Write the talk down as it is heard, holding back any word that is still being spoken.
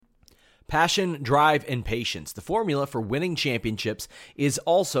Passion, drive, and patience. The formula for winning championships is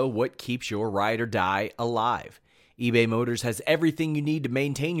also what keeps your ride or die alive. eBay Motors has everything you need to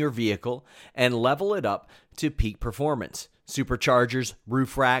maintain your vehicle and level it up to peak performance. Superchargers,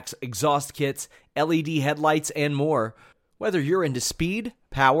 roof racks, exhaust kits, LED headlights, and more. Whether you're into speed,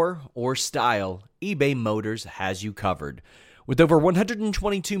 power, or style, eBay Motors has you covered. With over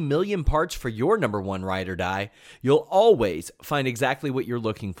 122 million parts for your number one ride or die, you'll always find exactly what you're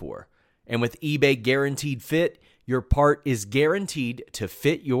looking for. And with eBay Guaranteed Fit, your part is guaranteed to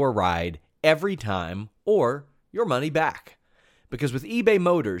fit your ride every time or your money back. Because with eBay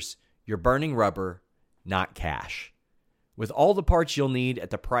Motors, you're burning rubber, not cash. With all the parts you'll need at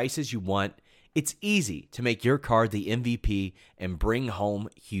the prices you want, it's easy to make your car the MVP and bring home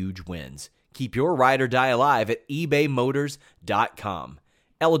huge wins. Keep your ride or die alive at ebaymotors.com.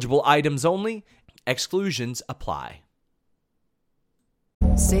 Eligible items only. Exclusions apply.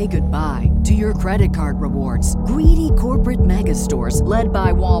 Say goodbye to your credit card rewards. Greedy corporate mega stores, led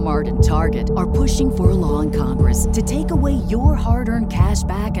by Walmart and Target, are pushing for a law in Congress to take away your hard-earned cash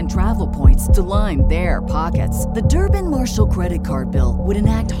back and travel points to line their pockets. The Durbin-Marshall credit card bill would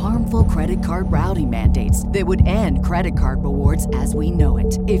enact harmful credit card routing mandates that would end credit card rewards as we know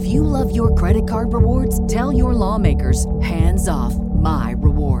it. If you love your credit card rewards, tell your lawmakers, hands off my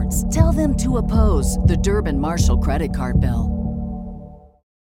rewards. Tell them to oppose the Durbin-Marshall credit card bill.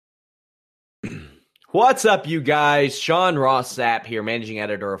 What's up, you guys? Sean Ross Sapp here, managing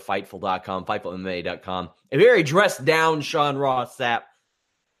editor of Fightful.com, FightfulMMA.com. A very dressed down Sean Ross Sapp.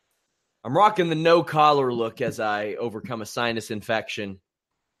 I'm rocking the no-collar look as I overcome a sinus infection,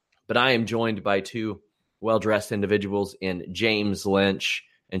 but I am joined by two well-dressed individuals in James Lynch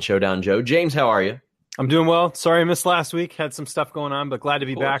and Showdown Joe. James, how are you? I'm doing well. Sorry I missed last week. Had some stuff going on, but glad to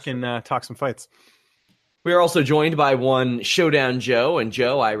be back and talk some fights. We are also joined by one Showdown Joe, and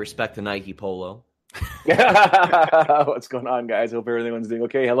Joe, I respect the Nike polo. What's going on, guys? Hope everyone's doing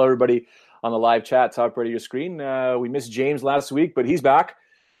okay. Hello, everybody on the live chat top right of your screen. We missed James last week, but he's back.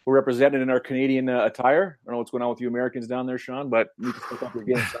 We're represented in our Canadian attire. I don't know what's going on with you Americans down there, Sean, but you need to pick up your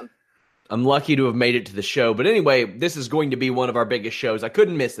game, son. I'm lucky to have made it to the show. But anyway, this is going to be one of our biggest shows. I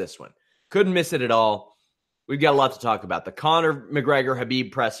couldn't miss this one. Couldn't miss it at all. We've got a lot to talk about. The Conor McGregor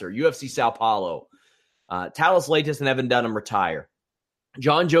Khabib presser, UFC Sao Paulo, Talis Latis and Evan Dunham retire.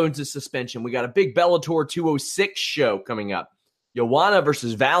 John Jones' suspension. We got a big Bellator 206 show coming up. Joanna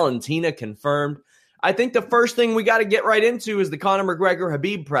versus Valentina confirmed. I think the first thing we got to get right into is the Conor McGregor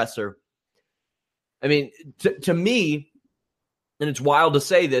Khabib presser. I mean, to me, and it's wild to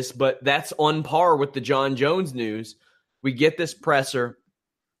say this, but that's on par with the John Jones news. We get this presser.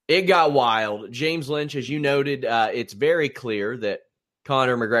 It got wild. James Lynch, as you noted, it's very clear that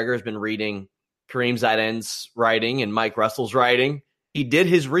Conor McGregor has been reading Kareem Zaidan's writing and Mike Russell's writing. He did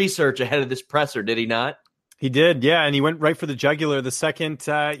his research ahead of this presser, did he not? He did, yeah, and he went right for the jugular the second,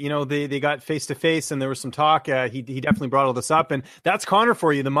 they got face-to-face and there was some talk. He definitely brought all this up, and that's Conor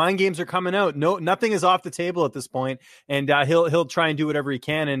for you. The mind games are coming out. No, nothing is off the table at this point, and he'll try and do whatever he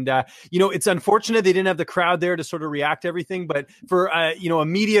can. And, it's unfortunate they didn't have the crowd there to sort of react to everything, but for, a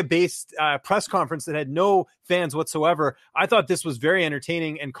media-based press conference that had no fans whatsoever, I thought this was very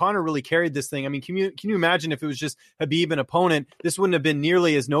entertaining, and Conor really carried this thing. I mean, can you imagine if it was just Khabib, an opponent? This wouldn't have been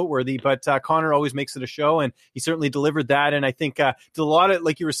nearly as noteworthy, but Conor always makes it a show, and he certainly delivered that. And I think to a lot of,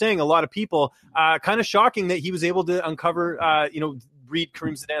 like you were saying, a lot of people, kind of shocking that he was able to uncover, read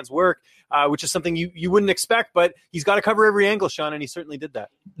Kareem Zaidan's work, which is something you wouldn't expect, but he's got to cover every angle, Sean, and he certainly did that.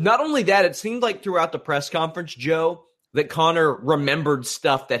 Not only that, it seemed like throughout the press conference, Joe, that Conor remembered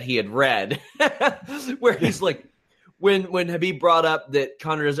stuff that he had read, where he's like, when Khabib brought up that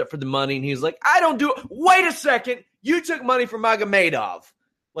Conor does it for the money, and he's like, I don't do it. Wait a second. You took money from Magomedov.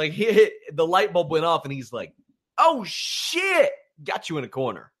 Like, the light bulb went off, and he's like, oh, shit, got you in a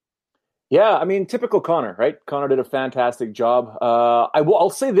corner. Yeah, I mean, typical Conor, right? Conor did a fantastic job. I'll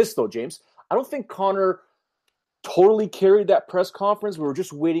say this, though, James. I don't think Conor totally carried that press conference. We were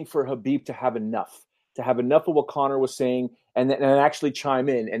just waiting for Khabib to have enough of what Conor was saying and then actually chime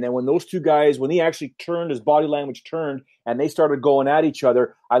in. And then when those two guys, when he actually turned, his body language turned, and they started going at each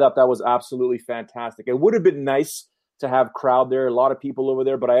other, I thought that was absolutely fantastic. It would have been nice to have crowd there, a lot of people over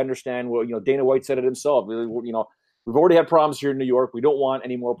there, but I understand, Dana White said it himself. We've already had problems here in New York. We don't want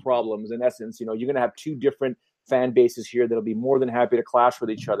any more problems. In essence, you're going to have two different fan bases here that'll be more than happy to clash with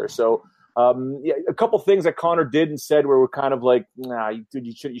each other. So, a couple things that Conor did and said where we're kind of like, nah,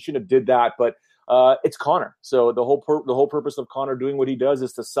 you shouldn't have did that, but it's Conor. So the whole purpose of Conor doing what he does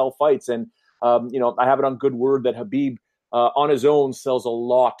is to sell fights, and I have it on good word that Khabib on his own sells a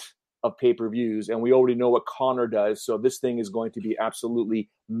lot of pay-per-views, and we already know what Conor does. So this thing is going to be absolutely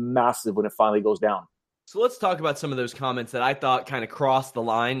massive when it finally goes down. So let's talk about some of those comments that I thought kind of crossed the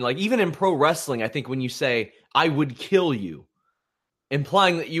line. Like, even in pro wrestling, I think when you say, I would kill you,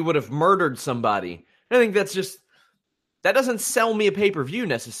 implying that you would have murdered somebody, I think that doesn't sell me a pay-per-view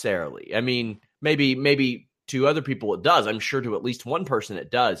necessarily. I mean, maybe to other people it does. I'm sure to at least one person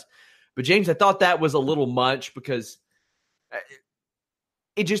it does. But James, I thought that was a little much because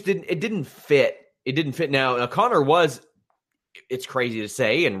it didn't fit. It didn't fit. Now Conor was, it's crazy to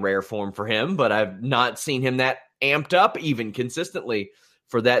say, in rare form for him, but I've not seen him that amped up even consistently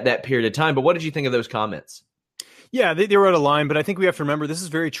for that period of time. But what did you think of those comments? Yeah, they were out of line, but I think we have to remember this is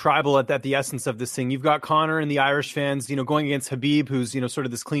very tribal at the essence of this thing. You've got Conor and the Irish fans, going against Khabib, who's, sort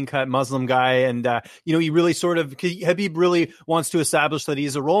of this clean-cut Muslim guy. And, he really Khabib really wants to establish that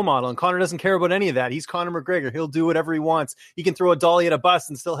he's a role model. And Conor doesn't care about any of that. He's Conor McGregor. He'll do whatever he wants. He can throw a dolly at a bus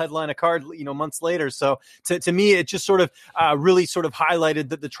and still headline a card, months later. So to me, it just sort of really sort of highlighted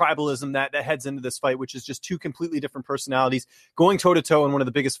the tribalism that heads into this fight, which is just two completely different personalities going toe-to-toe in one of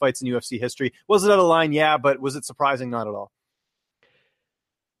the biggest fights in UFC history. Was it out of line? Yeah, but was it surprising? Not at all.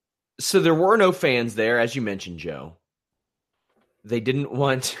 So there were no fans there, as you mentioned, Joe. They didn't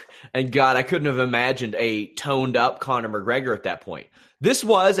want, and God, I couldn't have imagined a toned up Conor McGregor at that point. This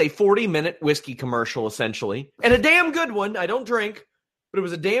was a 40-minute whiskey commercial, essentially, and a damn good one. I don't drink, but it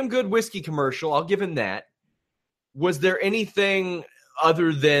was a damn good whiskey commercial. I'll give him that. Was there anything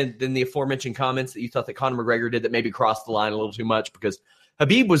other than the aforementioned comments that you thought that Conor McGregor did that maybe crossed the line a little too much? Because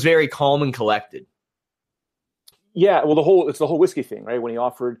Khabib was very calm and collected. Yeah, well, it's the whole whiskey thing, right? When he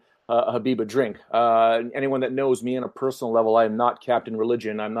offered Khabib a drink. Anyone that knows me on a personal level, I am not Captain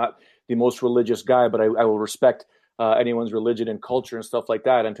Religion. I'm not the most religious guy, but I will respect anyone's religion and culture and stuff like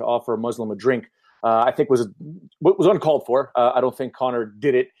that. And to offer a Muslim a drink, I think was uncalled for. I don't think Conor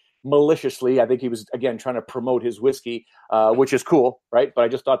did it maliciously. I think he was, again, trying to promote his whiskey, which is cool, right? But I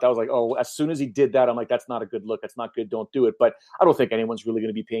just thought that was like, oh, as soon as he did that, I'm like, that's not a good look. That's not good. Don't do it. But I don't think anyone's really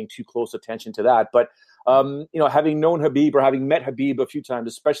going to be paying too close attention to that. But, having known Khabib or having met Khabib a few times,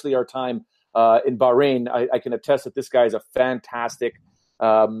 especially our time in Bahrain, I can attest that this guy is a fantastic,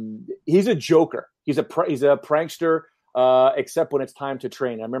 he's a joker. He's a prankster, except when it's time to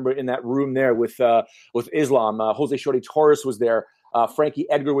train. I remember in that room there with Islam, Jose Shorty Torres was there. Frankie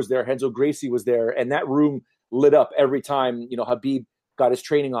Edgar was there. Renzo Gracie was there. And that room lit up every time, Khabib got his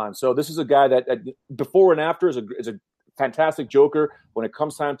training on. So this is a guy that before and after is a fantastic joker. When it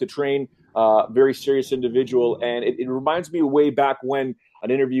comes time to train, very serious individual. And it reminds me way back when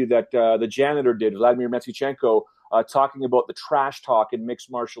an interview that the janitor did, Vladimir Metsiuchenko, talking about the trash talk in mixed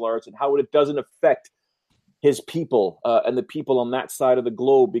martial arts and how it doesn't affect his people and the people on that side of the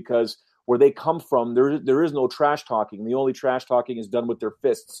globe, because where they come from, there is no trash talking. The only trash talking is done with their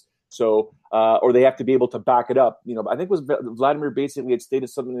fists. So, or they have to be able to back it up. I think Vladimir basically had stated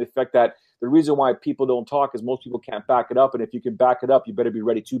something to the effect that the reason why people don't talk is most people can't back it up. And if you can back it up, you better be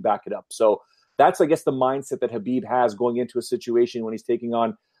ready to back it up. So that's, I guess, the mindset that Khabib has going into a situation when he's taking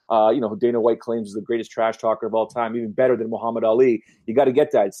on, who Dana White claims is the greatest trash talker of all time, even better than Muhammad Ali. You got to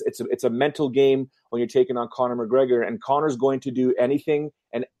get that. It's a mental game when you're taking on Conor McGregor, and Conor's going to do anything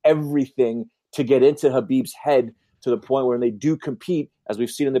and everything to get into Khabib's head to the point where when they do compete, as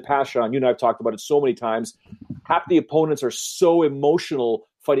we've seen in the past, Sean, you and I have talked about it so many times, half the opponents are so emotional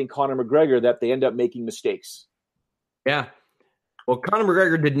fighting Conor McGregor that they end up making mistakes. Yeah. Well, Conor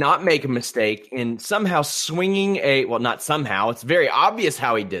McGregor did not make a mistake in somehow swinging not somehow, it's very obvious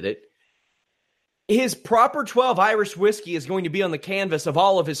how he did it. His proper 12 Irish whiskey is going to be on the canvas of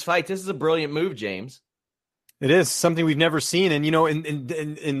all of his fights. This is a brilliant move, James. It is something we've never seen. And,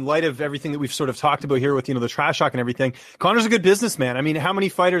 in light of everything that we've sort of talked about here with, the trash talk and everything, Conor's a good businessman. I mean, how many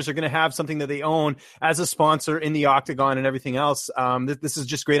fighters are going to have something that they own as a sponsor in the octagon and everything else? This is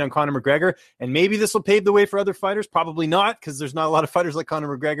just great on Conor McGregor. And maybe this will pave the way for other fighters. Probably not, because there's not a lot of fighters like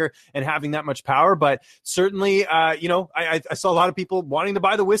Conor McGregor and having that much power. But certainly, I saw a lot of people wanting to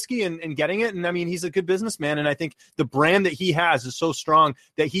buy the whiskey and getting it. And I mean, he's a good businessman. And I think the brand that he has is so strong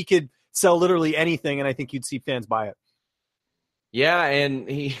that he could sell literally anything, and I think you'd see fans buy it. Yeah,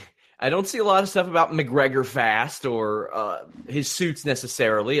 and I don't see a lot of stuff about McGregor Fast or his suits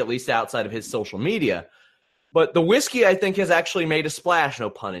necessarily, at least outside of his social media. But the whiskey, I think, has actually made a splash, no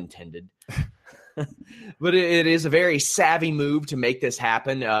pun intended. But it is a very savvy move to make this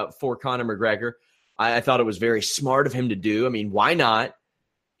happen for Conor McGregor. I thought it was very smart of him to do. I mean, why not?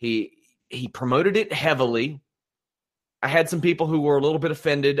 He promoted it heavily. I had some people who were a little bit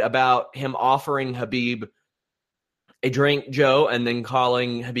offended about him offering Khabib a drink, Joe, and then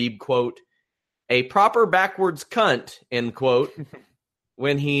calling Khabib, quote, a proper backwards cunt, end quote,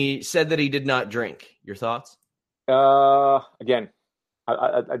 when he said that he did not drink. Your thoughts? Again,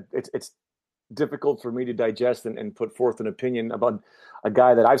 it's difficult for me to digest and put forth an opinion about a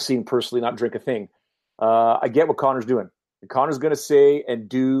guy that I've seen personally not drink a thing. I get what Conor's doing. Conor's going to say and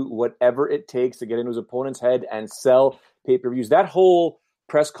do whatever it takes to get into his opponent's head and sell pay-per-views. That whole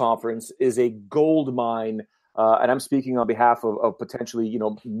press conference is a gold mine, and I'm speaking on behalf of potentially,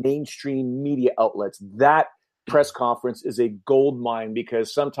 mainstream media outlets. That press conference is a gold mine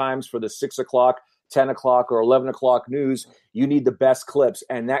because sometimes for the 6 o'clock, 10 o'clock, or 11 o'clock news, you need the best clips,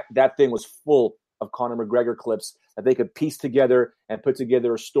 and that thing was full of Conor McGregor clips that they could piece together and put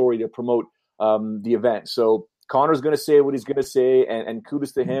together a story to promote the event. So Conor's going to say what he's going to say, and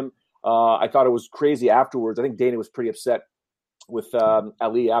kudos to him. I thought it was crazy afterwards. I think Dana was pretty upset with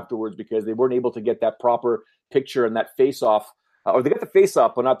Ali afterwards because they weren't able to get that proper picture and that face-off. Or they got the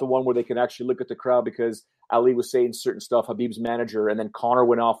face-off, but not the one where they can actually look at the crowd because Ali was saying certain stuff, Khabib's manager, and then Conor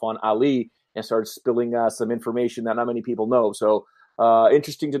went off on Ali and started spilling some information that not many people know. So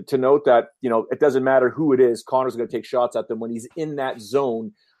interesting to note that, it doesn't matter who it is. Conor's going to take shots at them when he's in that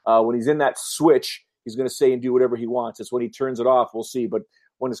zone. When he's in that switch, he's going to say and do whatever he wants. It's when he turns it off, we'll see. But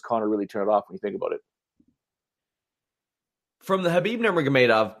when does Conor really turn it off when you think about it? From the Khabib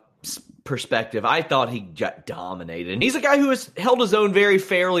Nurmagomedov perspective, I thought he got dominated. And he's a guy who has held his own very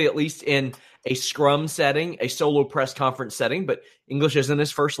fairly, at least in a scrum setting, a solo press conference setting, but English isn't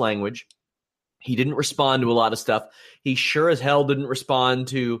his first language. He didn't respond to a lot of stuff. He sure as hell didn't respond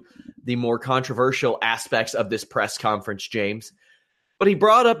to the more controversial aspects of this press conference, James. But he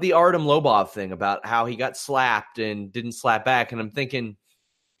brought up the Artem Lobov thing about how he got slapped and didn't slap back. And I'm thinking,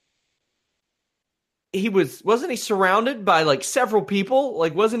 wasn't he surrounded by like several people?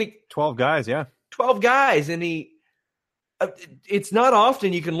 Like, wasn't he 12 guys? Yeah. 12 guys. And it's not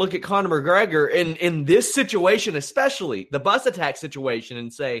often you can look at Conor McGregor in this situation, especially the bus attack situation,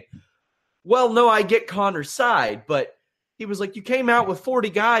 and say, well, no, I get Conor's side. But he was like, you came out with 40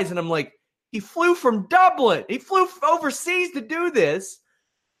 guys. And I'm like, he flew from Dublin. He flew overseas to do this.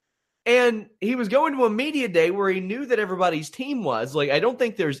 And he was going to a media day where he knew that everybody's team was. Like, I don't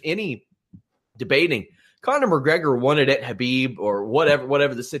think there's any debating. Conor McGregor wanted at Khabib or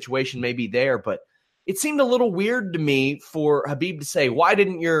whatever the situation may be there. But it seemed a little weird to me for Khabib to say, why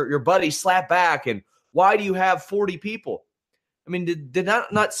didn't your buddy slap back? And why do you have 40 people? I mean, did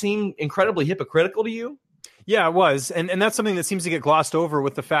that not seem incredibly hypocritical to you? Yeah, it was. And that's something that seems to get glossed over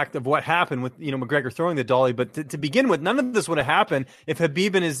with the fact of what happened with, McGregor throwing the dolly. But to begin with, none of this would have happened if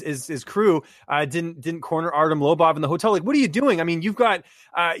Khabib and his crew didn't corner Artem Lobov in the hotel. Like, what are you doing? I mean, you've got,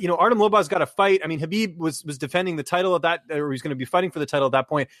 Artem Lobov's got a fight. I mean, Khabib was defending the title of that, or he's going to be fighting for the title at that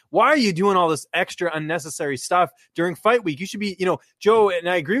point. Why are you doing all this extra unnecessary stuff during fight week? You should be, Joe, and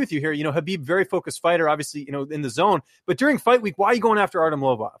I agree with you here, Khabib, very focused fighter, obviously, in the zone. But during fight week, why are you going after Artem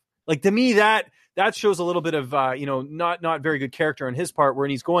Lobov? Like, to me, that shows a little bit of, not very good character on his part, where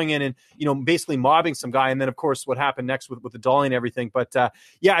he's going in and, basically mobbing some guy. And then, of course, what happened next with the dolly and everything. But,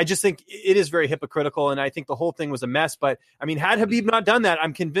 I just think it is very hypocritical. And I think the whole thing was a mess. But, I mean, had Khabib not done that,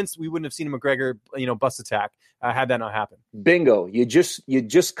 I'm convinced we wouldn't have seen a McGregor, bus attack had that not happened. Bingo. You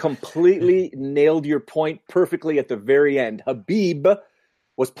just completely nailed your point perfectly at the very end. Khabib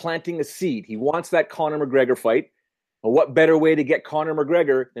was planting a seed. He wants that Conor McGregor fight. But what better way to get Conor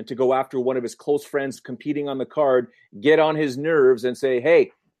McGregor than to go after one of his close friends competing on the card, get on his nerves and say,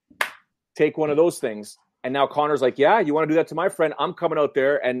 hey, take one of those things. And now Conor's like, yeah, you want to do that to my friend? I'm coming out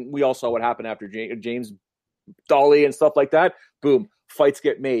there. And we all saw what happened after James Dolly and stuff like that. Boom, fights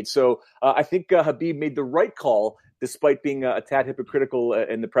get made. So I think Khabib made the right call, despite being a tad hypocritical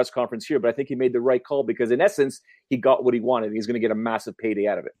in the press conference here. But I think he made the right call because, in essence, he got what he wanted. He's going to get a massive payday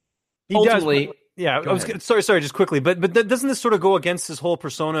out of it. He ultimately does. Yeah, sorry, just quickly, but doesn't this sort of go against his whole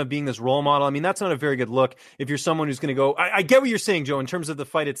persona of being this role model? I mean, that's not a very good look if you're someone who's going to go. I get what you're saying, Joe, in terms of the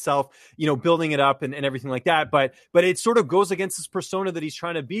fight itself, building it up and everything like that. But it sort of goes against his persona that he's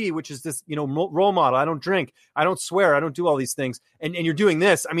trying to be, which is this, role model. I don't drink, I don't swear, I don't do all these things, and you're doing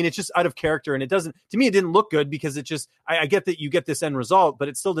this. I mean, it's just out of character, and it doesn't. To me, it didn't look good because it just. I get that you get this end result, but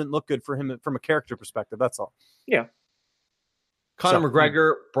it still didn't look good for him from a character perspective. That's all. Yeah. Conor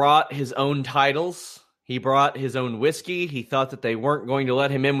McGregor brought his own titles. He brought his own whiskey. He thought that they weren't going to let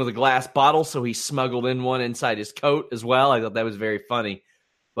him in with a glass bottle, so he smuggled in one inside his coat as well. I thought that was very funny.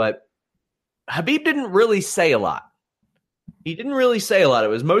 But Khabib didn't really say a lot. He didn't really say a lot. It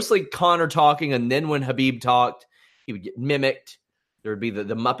was mostly Conor talking, and then when Khabib talked, he would get mimicked. There would be the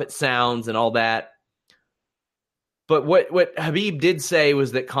Muppet sounds and all that. But what Khabib did say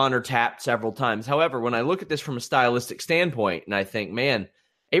was that Conor tapped several times. However, when I look at this from a stylistic standpoint, and I think, man,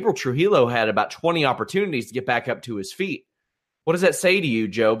 April Trujillo had about 20 opportunities to get back up to his feet. What does that say to you,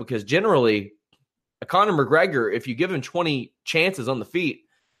 Joe? Because generally, a Conor McGregor, if you give him 20 chances on the feet,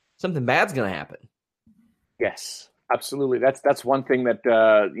 something bad's going to happen. Yes, absolutely. That's one thing that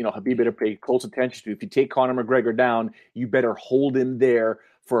Khabib better pay close attention to. If you take Conor McGregor down, you better hold him there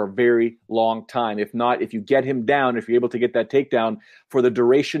for a very long time. If not, if you get him down, if you're able to get that takedown for the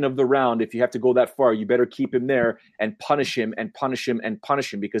duration of the round, if you have to go that far, you better keep him there and punish him and punish him and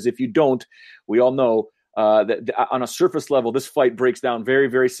punish him. Because if you don't, we all know that on a surface level, this fight breaks down very,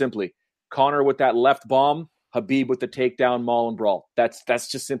 very simply. Conor with that left bomb, Khabib with the takedown, maul and brawl. That's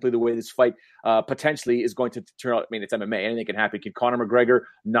just simply the way this fight potentially is going to turn out. I mean, it's MMA. Anything can happen. Can Conor McGregor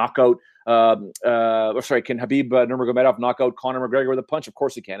knock out? Can Khabib Nurmagomedov knock out Conor McGregor with a punch? Of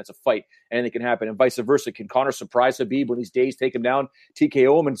course he can. It's a fight. Anything can happen. And vice versa. Can Conor surprise Khabib when he's dazed, take him down,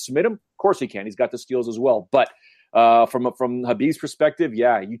 TKO him, and submit him? Of course he can. He's got the skills as well. But from Khabib's perspective,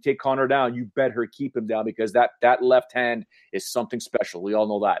 yeah, you take Conor down, you better keep him down because that left hand is something special. We all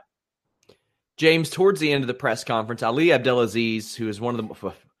know that. James, towards the end of the press conference, Ali Abdelaziz, who is one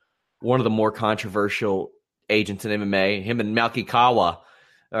of the more controversial agents in MMA, him and Malki Kawa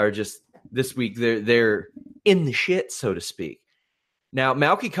are just this week they're in the shit, so to speak. Now,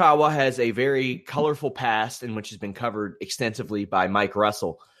 Malki Kawa has a very colorful past in which has been covered extensively by Mike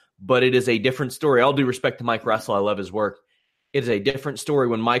Russell, but it is a different story. All due respect to Mike Russell, I love his work. It is a different story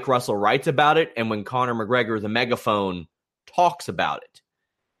when Mike Russell writes about it and when Conor McGregor, the megaphone, talks about it.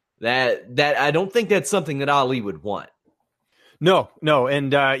 That I don't think that's something that Ali would want. No.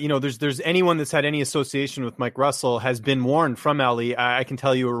 And, there's anyone that's had any association with Mike Russell has been warned from Ali. I can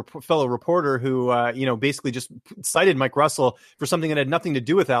tell you a fellow reporter who, basically just cited Mike Russell for something that had nothing to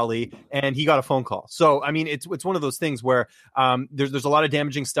do with Ali, and he got a phone call. So, I mean, it's one of those things where there's a lot of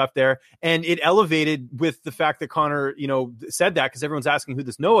damaging stuff there. And it elevated with the fact that Conor, said that because everyone's asking who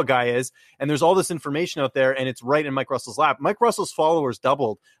this Noah guy is. And there's all this information out there, and it's right in Mike Russell's lap. Mike Russell's followers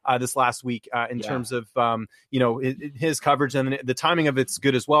doubled this last week in terms of, his coverage. And the timing of it's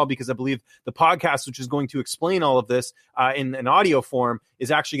good as well, because I believe the podcast, which is going to explain all of this in an audio form,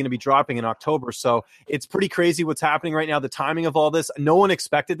 is actually going to be dropping in October. So it's pretty crazy what's happening right now. The timing of all this, no one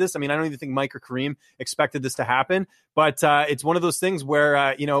expected this. I mean, I don't even think Mike or Kareem expected this to happen, but it's one of those things where,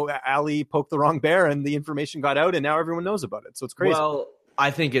 Ali poked the wrong bear and the information got out and now everyone knows about it. So it's crazy. Well,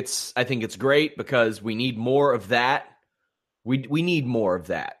 I think it's great because we need more of that. We need more of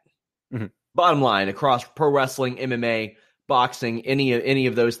that. Mm-hmm. Bottom line, across pro wrestling, MMA, boxing, any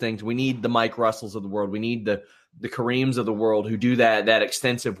of those things, we need the Mike Russells of the world. We need the Kareems of the world who do that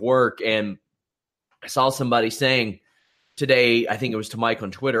extensive work. And I saw somebody saying today, I think it was to Mike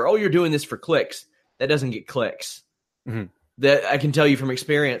on Twitter, "Oh, you're doing this for clicks." That doesn't get clicks. Mm-hmm. That I can tell you from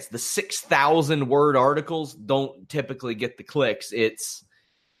experience, the 6,000 word articles don't typically get the clicks. It's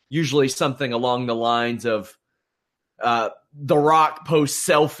usually something along the lines of The Rock posts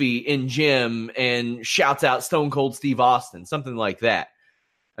selfie in gym and shouts out Stone Cold Steve Austin, something like that.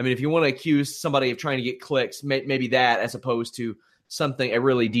 I mean, if you want to accuse somebody of trying to get clicks, maybe that as opposed to a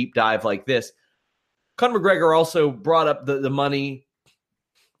really deep dive like this. Conor McGregor also brought up the money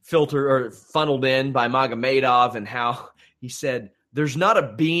filter or funneled in by Magomedov and how he said, "There's not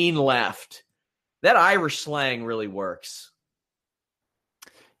a bean left." That Irish slang really works.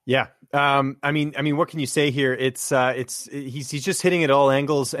 Yeah. I mean, what can you say here? He's just hitting at all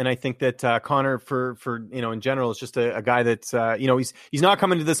angles. And I think that, Conor for, in general is just a guy that, he's not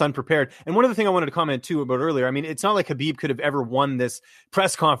coming to this unprepared. And one other thing I wanted to comment too about earlier, I mean, it's not like Khabib could have ever won this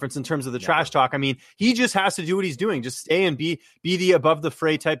press conference in terms of the trash talk. I mean, he just has to do what he's doing. Just stay and be the above the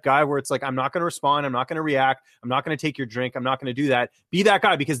fray type guy where it's like, I'm not going to respond. I'm not going to react. I'm not going to take your drink. I'm not going to do that. Be that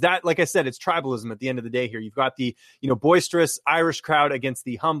guy, because that, like I said, it's tribalism at the end of the day here. You've got the, boisterous Irish crowd against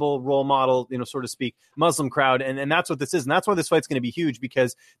the humble role model, so to speak, Muslim crowd. And that's what this is. And that's why this fight's going to be huge,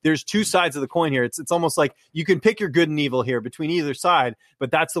 because there's two sides of the coin here. It's almost like you can pick your good and evil here between either side, but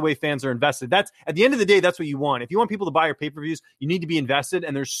that's the way fans are invested. That's at the end of the day, that's what you want. If you want people to buy your pay-per-views, you need to be invested.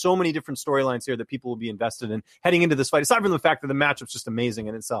 And there's so many different storylines here that people will be invested in heading into this fight, aside from the fact that the matchup's just amazing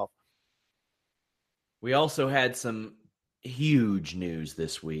in itself. We also had some huge news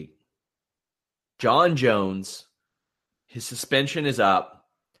this week. Jon Jones, his suspension is up.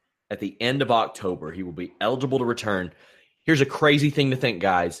 At the end of October, he will be eligible to return. Here's a crazy thing to think,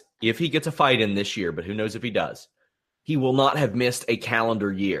 guys. If he gets a fight in this year, but who knows if he does, he will not have missed a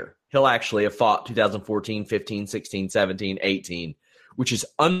calendar year. He'll actually have fought 2014, 15, 16, 17, 18, which is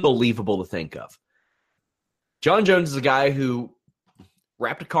unbelievable to think of. Jon Jones is a guy who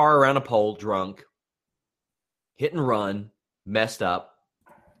wrapped a car around a pole drunk, hit and run, messed up,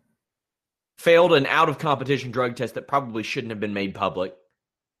 failed an out-of-competition drug test that probably shouldn't have been made public,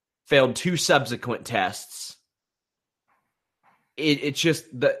 failed 2 subsequent tests, it's just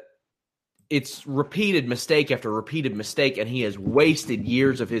that it's repeated mistake after repeated mistake, and he has wasted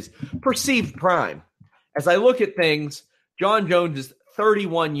years of his perceived prime. As I look at things, Jon Jones is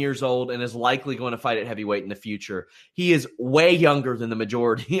 31 years old and is likely going to fight at heavyweight in the future. He is way younger than the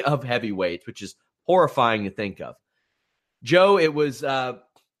majority of heavyweights, which is horrifying to think of. Joe, it was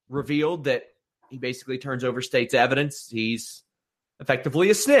revealed that he basically turns over state's evidence. He's effectively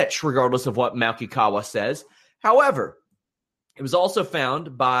a snitch, regardless of what Malkikawa says. However, it was also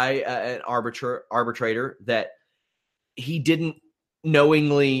found by an arbitrator that he didn't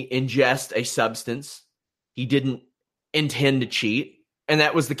knowingly ingest a substance. He didn't intend to cheat. And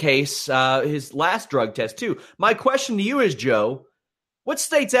that was the case his last drug test, too. My question to you is, Joe, what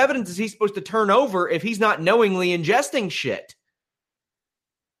state's evidence is he supposed to turn over if he's not knowingly ingesting shit?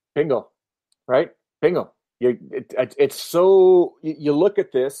 Bingo, right? Bingo. It's so, you look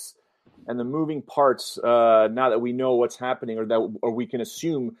at this and the moving parts, now that we know what's happening, or we can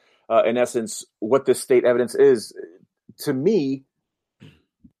assume, in essence, what this state evidence is. To me,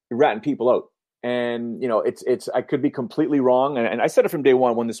 you're ratting people out. And, it's I could be completely wrong. And I said it from day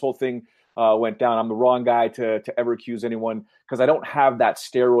one when this whole thing went down. I'm the wrong guy to ever accuse anyone, because I don't have that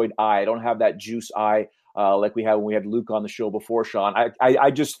steroid eye. I don't have that juice eye like we had when we had Luke on the show before, Sean.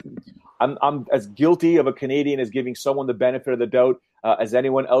 I'm as guilty of a Canadian as giving someone the benefit of the doubt as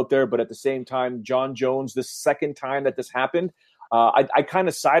anyone out there. But at the same time, Jon Jones, the second time that this happened, I kind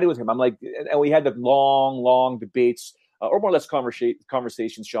of sided with him. I'm like, and we had the long debates, or more or less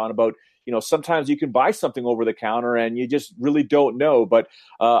conversations, Sean, about, sometimes you can buy something over the counter and you just really don't know. But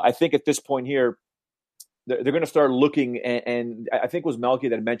I think at this point here, they're going to start looking. And I think it was Melky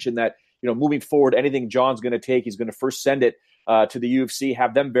that mentioned that, moving forward, anything John's going to take, he's going to first send it to the UFC,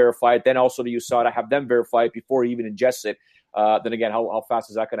 have them verify it, then also to USADA, have them verify it before he even ingests it. Then again, how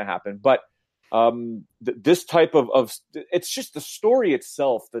fast is that going to happen? But this type of it's just the story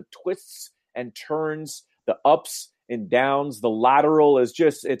itself, the twists and turns, the ups and downs, the lateral is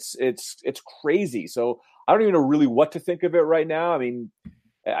just it's crazy. So I don't even know really what to think of it right now. I mean,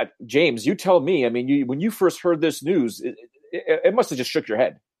 James, you tell me. I mean, when you first heard this news, it must have just shook your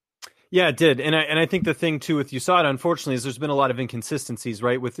head. Yeah, it did. And I think the thing too with USADA, unfortunately, is there's been a lot of inconsistencies,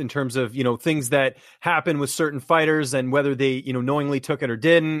 right? In terms of, things that happen with certain fighters and whether they, knowingly took it or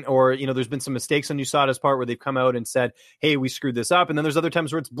didn't, or, there's been some mistakes on USADA's part where they've come out and said, hey, we screwed this up. And then there's other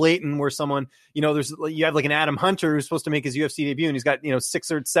times where it's blatant, where someone, you have like an Adam Hunter who's supposed to make his UFC debut and he's got,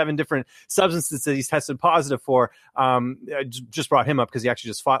 6 or 7 different substances that he's tested positive for. I just brought him up because he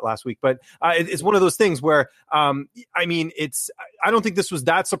actually just fought last week. But it's one of those things where, I don't think this was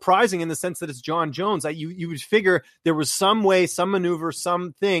that surprising in the sense that it's Jon Jones. You would figure there was some way, some maneuver,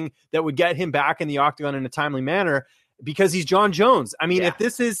 something that would get him back in the octagon in a timely manner because he's Jon Jones. I mean, if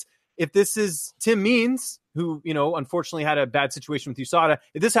this is Tim Means, who, unfortunately had a bad situation with USADA,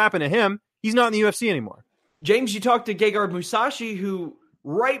 if this happened to him, he's not in the UFC anymore. James, you talked to Gegard Musashi, who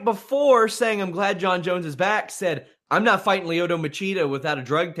right before saying, I'm glad Jon Jones is back, said, I'm not fighting Lyoto Machida without a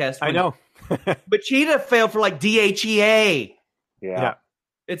drug test. I know. Machida failed for like DHEA. Yeah.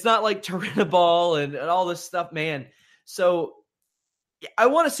 It's not like Turinabol and all this stuff, man. So I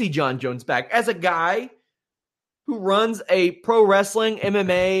want to see Jon Jones back as a guy who runs a pro wrestling,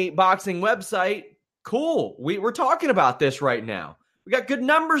 MMA, boxing website. Cool. We're talking about this right now. We got good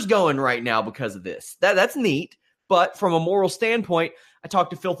numbers going right now because of this. That's neat. But from a moral standpoint, I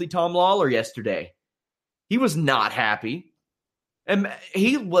talked to Filthy Tom Lawler yesterday. He was not happy. And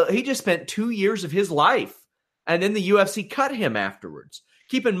he just spent 2 years of his life. And then the UFC cut him afterwards.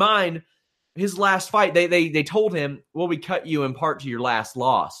 Keep in mind, his last fight, they told him, well, we cut you in part to your last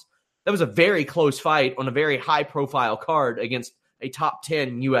loss. That was a very close fight on a very high-profile card against a top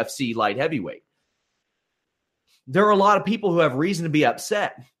 10 UFC light heavyweight. There are a lot of people who have reason to be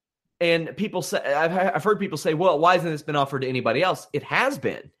upset. And people say, I've heard people say, well, why hasn't this been offered to anybody else? It has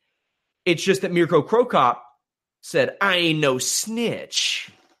been. It's just that Mirko Cro Cop said, I ain't no snitch.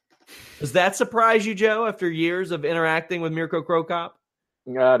 Does that surprise you, Joe, after years of interacting with Mirko Cro Cop?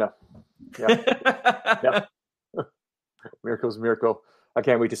 No. Yeah. Mirko's Mirko. I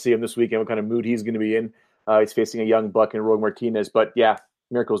can't wait to see him this weekend, what kind of mood he's going to be in. He's facing a young buck in Roy Martinez. But, yeah,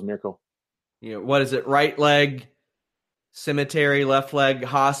 Mirko's Mirko. What is it? Right leg, cemetery, left leg,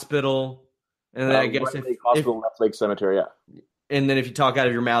 hospital. And then I guess right leg, hospital, left leg, cemetery, yeah. And then if you talk out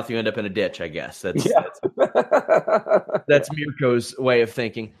of your mouth, you end up in a ditch, I guess. That's Mirko's way of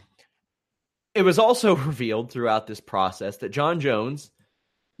thinking. It was also revealed throughout this process that Jon Jones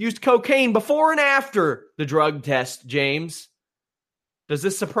used cocaine before and after the drug test, James. Does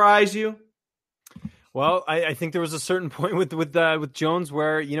this surprise you? Well, I think there was a certain point with Jones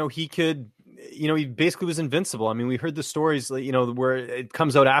where, he could, he basically was invincible. I mean, we heard the stories, where it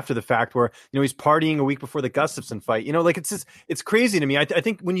comes out after the fact where, he's partying a week before the Gustafsson fight. It's crazy to me. I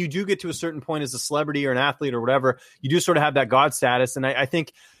think when you do get to a certain point as a celebrity or an athlete or whatever, you do sort of have that God status. And I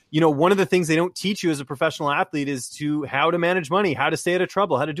think, one of the things they don't teach you as a professional athlete is how to manage money, how to stay out of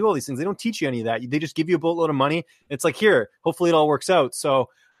trouble, how to do all these things. They don't teach you any of that. They just give you a boatload of money. It's like, here, hopefully it all works out. So,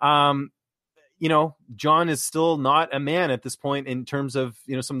 John is still not a man at this point in terms of,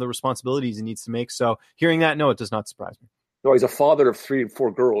 some of the responsibilities he needs to make. So hearing that, no, it does not surprise me. No, he's a father of 3 and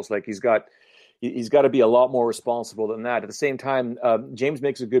 4 girls. Like he's got to be a lot more responsible than that. At the same time, James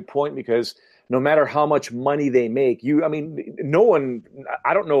makes a good point because no matter how much money they make, no one,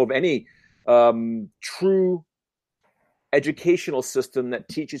 I don't know of any true educational system that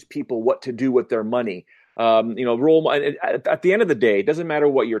teaches people what to do with their money. At the end of the day, it doesn't matter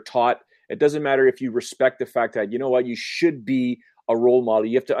what you're taught. It doesn't matter if you respect the fact that, you should be a role model.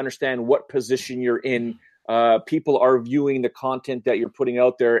 You have to understand what position you're in. People are viewing the content that you're putting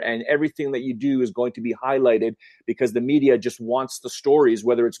out there, and everything that you do is going to be highlighted because the media just wants the stories,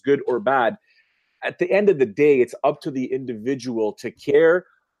 whether it's good or bad. At the end of the day, it's up to the individual to care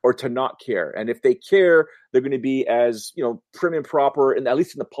or to not care. And if they care, they're going to be as, prim and proper, and at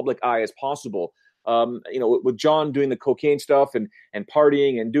least in the public eye as possible. With John doing the cocaine stuff and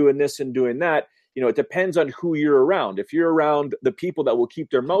partying and doing this and doing that, it depends on who you're around. If you're around the people that will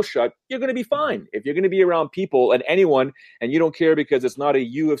keep their mouth shut, you're going to be fine. If you're going to be around people and anyone, and you don't care because it's not a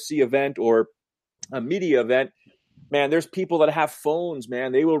UFC event or a media event, man, there's people that have phones,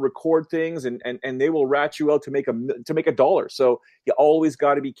 man. They will record things and they will rat you out to make a dollar. So you always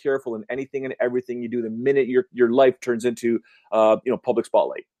got to be careful in anything and everything you do the minute your life turns into public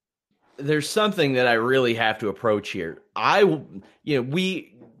spotlight. There's something that I really have to approach here. I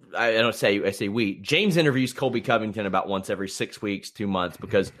say we. James interviews Colby Covington about once every 6 weeks, 2 months,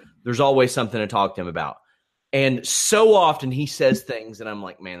 because there's always something to talk to him about. And so often he says things and I'm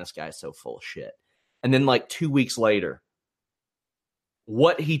like, man, this guy's so full of shit. And then like 2 weeks later,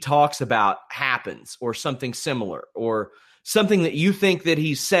 what he talks about happens, or something similar, or something that you think that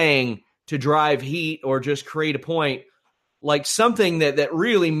he's saying to drive heat or just create a point, like something that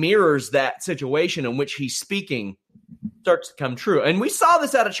really mirrors that situation in which he's speaking starts to come true. And we saw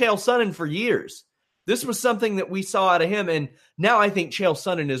this out of Chael Sonnen for years. This was something that we saw out of him. And now I think Chael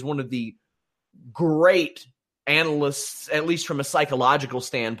Sonnen is one of the great analysts, at least from a psychological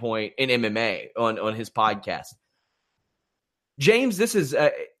standpoint, in MMA on his podcast. James, this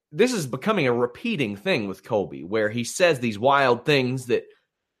is becoming a repeating thing with Colby, where he says these wild things that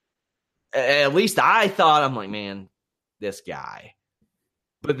at least I thought, I'm like, man, this guy.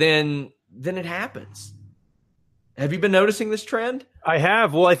 But then it happens. Have you been noticing this trend? I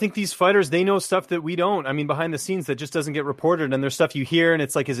have. Well, I think these fighters, they know stuff that we don't. I mean, behind the scenes that just doesn't get reported, and there's stuff you hear and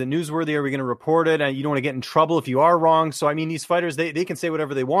it's like, is it newsworthy? Are we going to report it? And you don't want to get in trouble if you are wrong. So, I mean, these fighters, they can say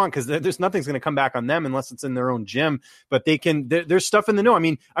whatever they want because there's nothing's going to come back on them unless it's in their own gym, but there's stuff in the know. I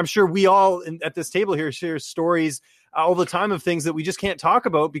mean, I'm sure we all at this table here share stories all the time of things that we just can't talk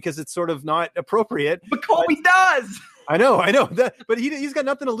about because it's sort of not appropriate. But Colby does. I know but he's got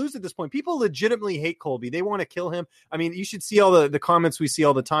nothing to lose at this point. People legitimately hate Colby. They want to kill him. I mean, you should see all the comments we see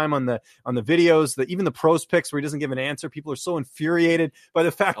all the time on the videos, even the pros picks where he doesn't give an answer. People are so infuriated by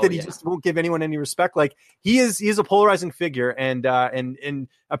the fact that he just won't give anyone any respect. Like he is a polarizing figure and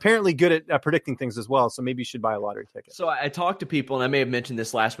apparently good at predicting things as well. So maybe you should buy a lottery ticket. So I talked to people, and I may have mentioned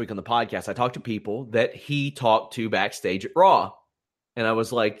this last week on the podcast. I talked to people that he talked to backstage at Raw, and I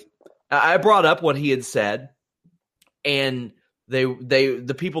was like, I brought up what he had said. And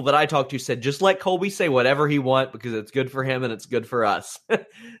the people that I talked to said, just let Colby say whatever he wants because it's good for him and it's good for us.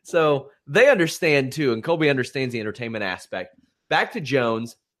 So they understand too. And Colby understands the entertainment aspect. Back to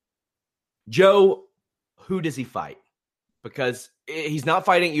Jones. Joe, who does he fight? Because he's not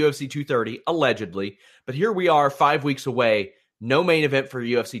fighting UFC 230, allegedly. But here we are 5 weeks away. No main event for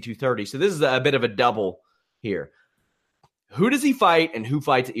UFC 230. So this is a bit of a double here. Who does he fight and who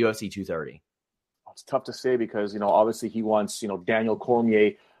fights at UFC 230? It's tough to say because, obviously he wants, Daniel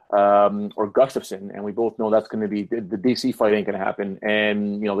Cormier or Gustafsson, and we both know that's going to be the DC fight ain't going to happen.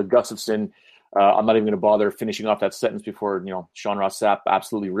 And, the Gustafsson, I'm not even going to bother finishing off that sentence before, Sean Ross Sapp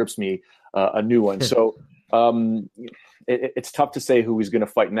absolutely rips me a new one. So it's tough to say who he's going to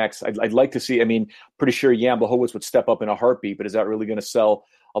fight next. I'd like to see, pretty sure Jan Blachowicz would step up in a heartbeat, but is that really going to sell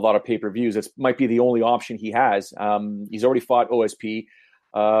a lot of pay-per-views? It might be the only option he has. He's already fought OSP.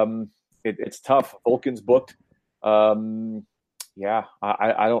 It's tough. Volkan's booked. I don't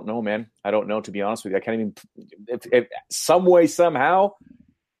know, man. I don't know, to be honest with you. I can't even, if some way, somehow,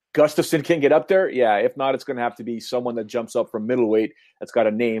 Gustafsson can get up there, yeah. If not, it's going to have to be someone that jumps up from middleweight that's got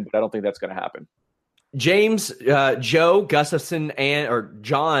a name, but I don't think that's going to happen. James, Joe Gustafsson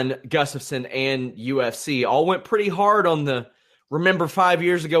John Gustafsson and UFC all went pretty hard on the remember 5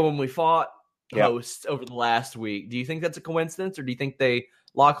 years ago when we fought hosts over the last week. Do you think that's a coincidence, or do you think they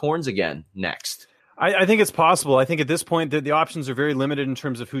lock horns again next? I think it's possible. I think at this point the options are very limited in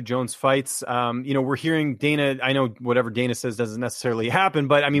terms of who Jones fights. We're hearing Dana. I know whatever Dana says doesn't necessarily happen,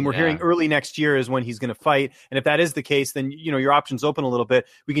 but I mean, we're hearing early next year is when he's going to fight. And if that is the case, then, your options open a little bit.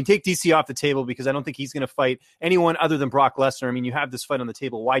 We can take DC off the table because I don't think he's going to fight anyone other than Brock Lesnar. I mean, you have this fight on the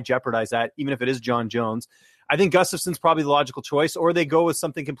table. Why jeopardize that, even if it is John Jones? I think Gustafsson's probably the logical choice, or they go with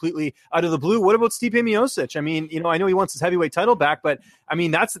something completely out of the blue. What about Stipe Miocic? I mean, I know he wants his heavyweight title back, but I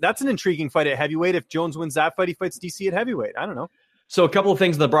mean, that's an intriguing fight at heavyweight. If Jones wins that fight, he fights DC at heavyweight. I don't know. So a couple of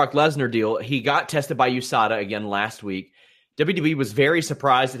things in the Brock Lesnar deal. He got tested by USADA again last week. WWE was very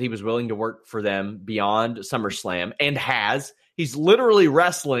surprised that he was willing to work for them beyond SummerSlam, and has. He's literally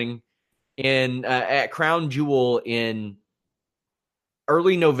wrestling at Crown Jewel in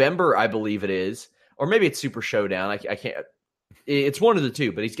early November, I believe it is. Or maybe it's Super Showdown. I can't. It's one of the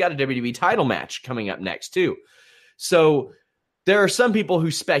two, but he's got a WWE title match coming up next too. So there are some people who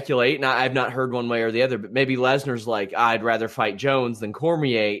speculate, and I've not heard one way or the other, but maybe Lesnar's like, I'd rather fight Jones than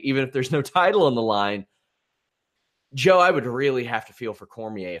Cormier, even if there's no title on the line. Joe, I would really have to feel for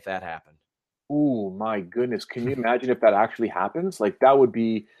Cormier if that happened. Oh my goodness. Can you imagine if that actually happens? Like, that would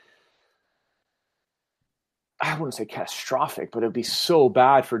be, I wouldn't say catastrophic, but it'd be so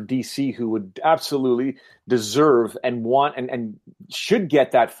bad for DC, who would absolutely deserve and want and should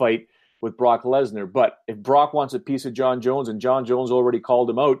get that fight with Brock Lesnar. But if Brock wants a piece of John Jones, and John Jones already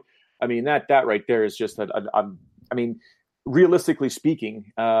called him out, I mean, that right there is just realistically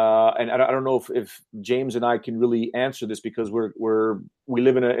speaking, and I don't know if James and I can really answer this, because we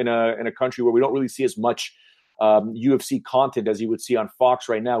live in a country where we don't really see as much UFC content as you would see on Fox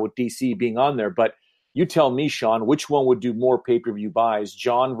right now, with DC being on there. But you tell me, Sean, which one would do more pay-per-view buys,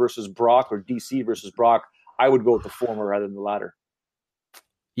 John versus Brock or DC versus Brock? I would go with the former rather than the latter.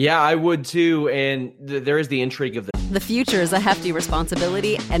 Yeah, I would too. And there is the intrigue of The future is a hefty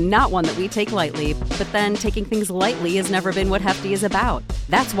responsibility, and not one that we take lightly. But then taking things lightly has never been what Hefty is about.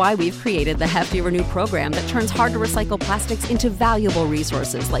 That's why we've created the Hefty Renew program that turns hard-to-recycle plastics into valuable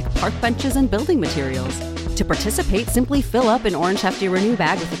resources like park benches and building materials. To participate, simply fill up an orange Hefty Renew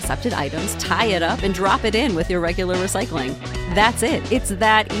bag with accepted items, tie it up, and drop it in with your regular recycling. That's it. It's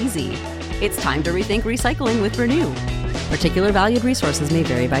that easy. It's time to rethink recycling with Renew. Particular valued resources may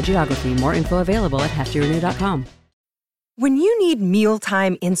vary by geography. More info available at heftyrenew.com. When you need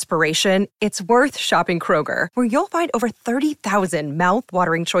mealtime inspiration, it's worth shopping Kroger, where you'll find over 30,000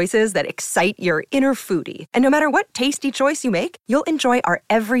 mouth-watering choices that excite your inner foodie. And no matter what tasty choice you make, you'll enjoy our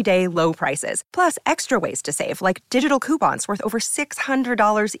everyday low prices, plus extra ways to save, like digital coupons worth over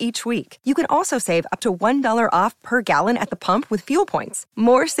 $600 each week. You can also save up to $1 off per gallon at the pump with fuel points.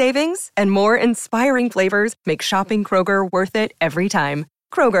 More savings and more inspiring flavors make shopping Kroger worth it every time.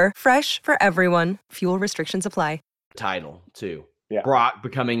 Kroger, fresh for everyone. Fuel restrictions apply. title too. Yeah. Brock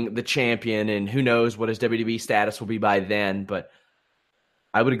becoming the champion, and who knows what his WWE status will be by then, but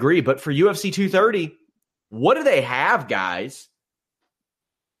I would agree. But for UFC 230, what do they have, guys?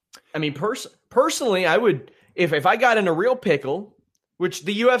 I mean, personally, I would, if I got in a real pickle, which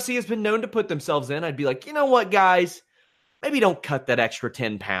the UFC has been known to put themselves in, I'd be like, you know what, guys? Maybe don't cut that extra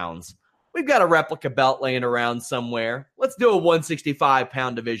 10 pounds. We've got a replica belt laying around somewhere. Let's do a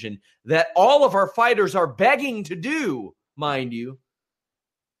 165-pound division that all of our fighters are begging to do, mind you.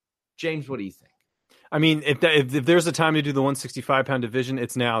 James, what do you think? I mean, if there's a time to do the 165-pound division,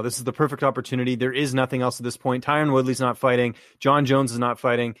 it's now. This is the perfect opportunity. There is nothing else at this point. Tyron Woodley's not fighting. John Jones is not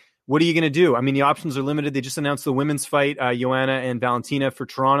fighting. What are you going to do? I mean, the options are limited. They just announced the women's fight, Joanna and Valentina for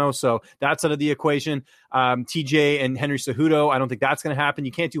Toronto, so that's out of the equation. TJ and Henry Cejudo, I don't think that's going to happen.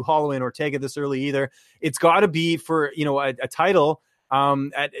 You can't do Holloway and Ortega this early either. It's got to be for a title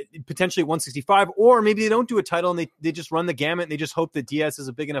at potentially 165, or maybe they don't do a title and they just run the gamut and they just hope that Diaz is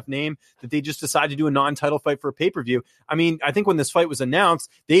a big enough name that they just decide to do a non-title fight for a pay-per-view. I mean, I think when this fight was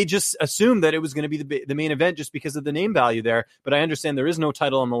announced, they just assumed that it was going to be the main event just because of the name value there. But I understand there is no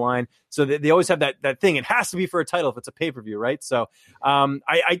title on the line, so they always have that thing. It has to be for a title if it's a pay-per-view, right? So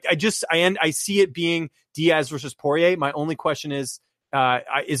I see it being Diaz versus Poirier. My only question is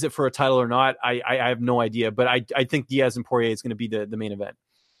it for a title or not? I have no idea, but I think Diaz and Poirier is going to be the main event.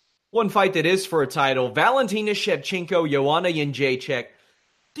 One fight that is for a title, Valentina Shevchenko, Joanna Jędrzejczyk.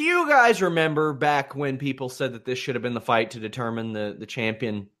 Do you guys remember back when people said that this should have been the fight to determine the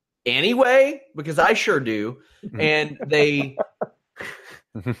champion anyway? Because I sure do. And they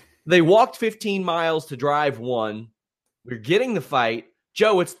They walked 15 miles to drive one. We're getting the fight.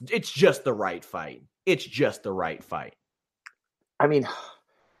 Joe, it's just the right fight. It's just the right fight. I mean,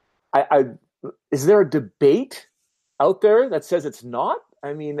 is there a debate out there that says it's not?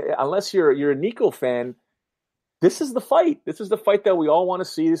 I mean, unless you're a Nico fan, this is the fight. This is the fight that we all want to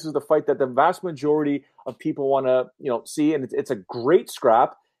see. This is the fight that the vast majority of people want to, see. And it's a great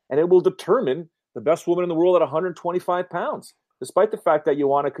scrap, and it will determine the best woman in the world at 125 pounds. Despite the fact that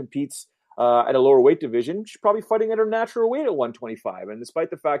Joanna competes at a lower weight division, she's probably fighting at her natural weight at 125. And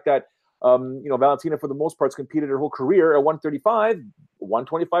despite the fact that, Valentina, for the most part, has competed her whole career at 135,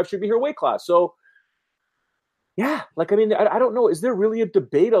 125 should be her weight class. So, yeah, I don't know. Is there really a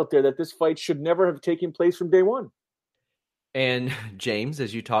debate out there that this fight should never have taken place from day one? And James,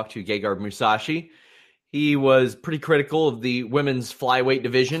 as you talked to Gegard Mousasi, he was pretty critical of the women's flyweight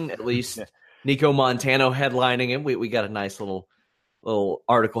division, at least Nico Montano headlining him. We got a nice little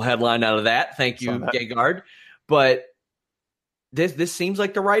article headline out of that. Thank you, Gegard. But this seems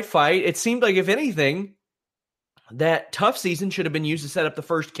like the right fight. It seemed like, if anything, that tough season should have been used to set up the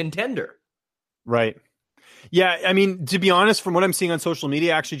first contender. Right. Yeah, I mean, to be honest, from what I'm seeing on social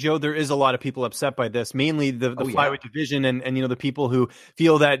media, actually, Joe, there is a lot of people upset by this, mainly the flyweight division and the people who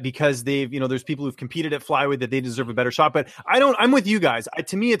feel that because they've, there's people who've competed at flyweight that they deserve a better shot. But I'm with you guys.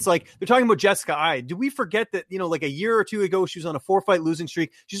 To me, it's like they're talking about Jessica Eye. Do we forget that, like a year or two ago, she was on a 4-fight losing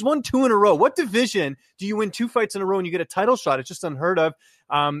streak? She's won 2 in a row. What division do you win 2 fights in a row and you get a title shot? It's just unheard of.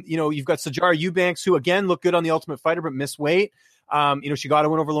 You've got Sijara Eubanks, who again looked good on The Ultimate Fighter, but missed weight. She got to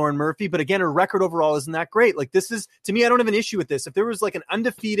win over Lauren Murphy, but again, her record overall isn't that great. Like, this is, to me, I don't have an issue with this. If there was like an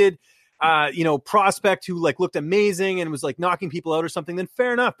undefeated, prospect who looked amazing and was knocking people out or something, then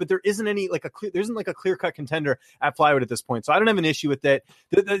fair enough. But there isn't there isn't a clear cut contender at flyweight at this point. So I don't have an issue with that.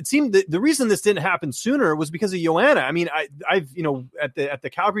 It seemed that the reason this didn't happen sooner was because of Joanna. I mean, I've at the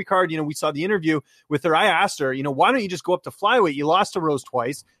Calgary card, we saw the interview with her. I asked her, why don't you just go up to flyweight? You lost to Rose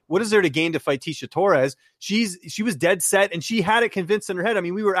twice. What is there to gain to fight Tecia Torres? She was dead set, and she had it convinced in her head. I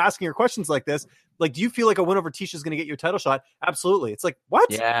mean, we were asking her questions like this. Do you feel like a win over Tecia is going to get you a title shot? Absolutely. It's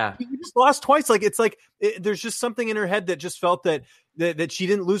what? Yeah. You just lost twice. There's just something in her head that just felt that she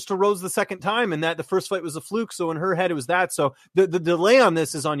didn't lose to Rose the second time, and that the first fight was a fluke. So in her head, it was that. So the delay on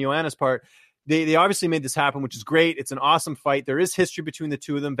this is on Joanna's part. They obviously made this happen, which is great. It's an awesome fight. There is history between the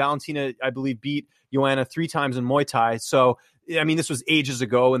two of them. Valentina, I believe, beat Joanna 3 times in Muay Thai. So, I mean, this was ages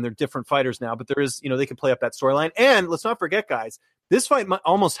ago, and they're different fighters now. But there is, they can play up that storyline. And let's not forget, guys, this fight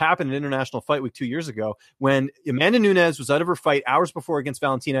almost happened in International Fight Week 2 years ago when Amanda Nunes was out of her fight hours before against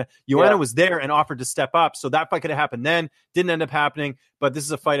Valentina. Joanna was there and offered to step up. So that fight could have happened then. Didn't end up happening. But this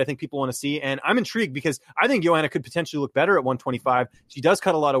is a fight I think people want to see. And I'm intrigued because I think Joanna could potentially look better at 125. She does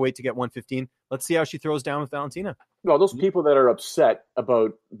cut a lot of weight to get 115. Let's see how she throws down with Valentina. Well, those people that are upset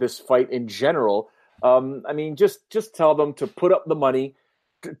about this fight in general, just tell them to put up the money.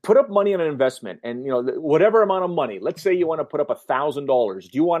 Put up money on an investment, and whatever amount of money. Let's say you want to put up $1,000. Do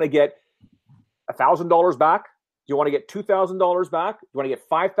you want to get $1,000 back? Do you want to get $2,000 back? Do you want to get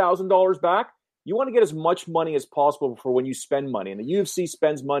 $5,000 back? You want to get as much money as possible for when you spend money. And the UFC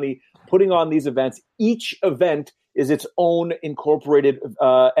spends money putting on these events. Each event is its own incorporated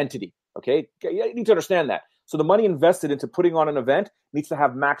entity. Okay, you need to understand that. So the money invested into putting on an event needs to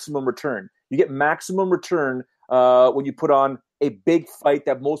have maximum return. You get maximum return when you put on a big fight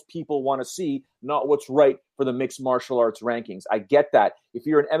that most people want to see, not what's right for the mixed martial arts rankings. I get that. If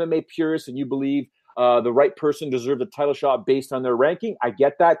you're an MMA purist and you believe the right person deserves a title shot based on their ranking, I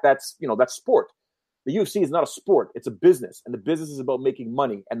get that. That's sport. The UFC is not a sport. It's a business, and the business is about making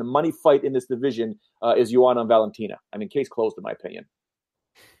money. And the money fight in this division is Joanna and Valentina. I mean, case closed, in my opinion.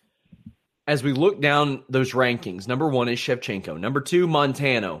 As we look down those rankings, number 1 is Shevchenko. Number 2,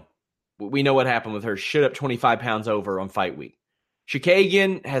 Montano. We know what happened with her. Shit up 25 pounds over on fight week.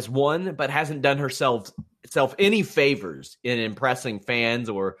 Chookagian has won, but hasn't done herself any favors in impressing fans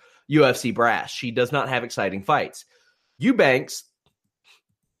or UFC brass. She does not have exciting fights. Eubanks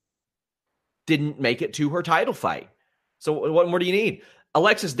didn't make it to her title fight. So what more do you need?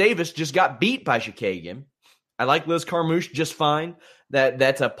 Alexis Davis just got beat by Chookagian. I like Liz Carmouche just fine.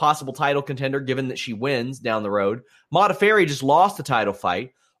 That's a possible title contender given that she wins down the road. Modafferi just lost the title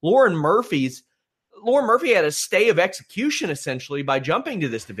fight. Lauren Murphy had a stay of execution, essentially, by jumping to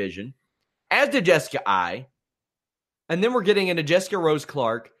this division, as did Jessica Eye. And then we're getting into Jessica Rose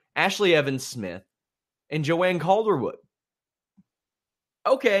Clark, Ashley Evans-Smith, and Joanne Calderwood.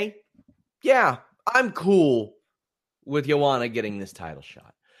 Okay, yeah, I'm cool with Joanna getting this title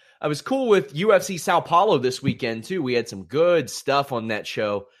shot. I was cool with UFC Sao Paulo this weekend, too. We had some good stuff on that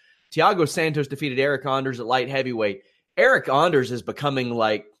show. Thiago Santos defeated Eric Anders at light heavyweight. Eric Anders is becoming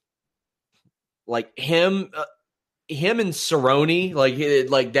like him and Cerrone,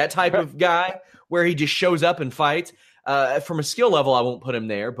 like that type of guy where he just shows up and fights. From a skill level, I won't put him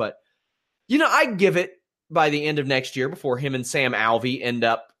there, but I'd give it by the end of next year before him and Sam Alvey end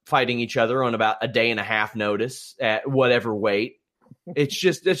up fighting each other on about a day and a half notice at whatever weight. That's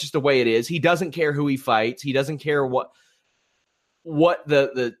just the way it is. He doesn't care who he fights. He doesn't care what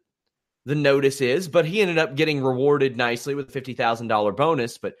the notice is, but he ended up getting rewarded nicely with a $50,000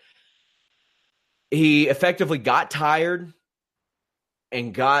 bonus, but he effectively got tired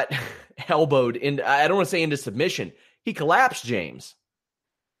and got elbowed into, I don't want to say into submission. He collapsed, James.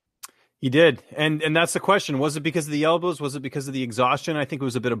 He did. And that's the question. Was it because of the elbows? Was it because of the exhaustion? I think it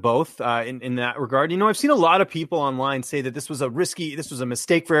was a bit of both in that regard. I've seen a lot of people online say that this was a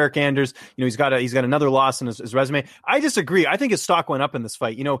mistake for Eric Anders. He's got another loss in his resume. I disagree. I think his stock went up in this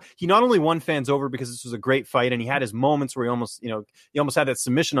fight. He not only won fans over because this was a great fight and he had his moments where he almost had that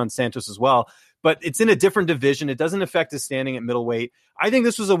submission on Santos as well. But it's in a different division. It doesn't affect his standing at middleweight. I think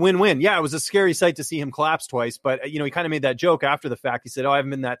this was a win-win. Yeah, it was a scary sight to see him collapse twice, but he kind of made that joke after the fact. He said, I haven't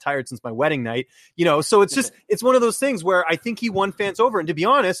been that tired since my wedding night. So it's one of those things where I think he won fans over. And to be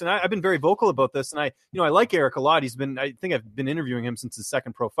honest, and I've been very vocal about this, and I like Eric a lot. I think I've been interviewing him since his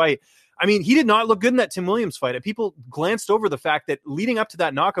second pro fight. I mean, he did not look good in that Tim Williams fight. People glanced over the fact that leading up to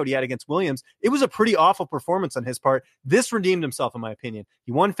that knockout he had against Williams, it was a pretty awful performance on his part. This redeemed himself, in my opinion.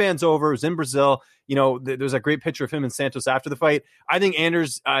 He won fans over. It was in Brazil. There's a great picture of him and Santos after the fight. I think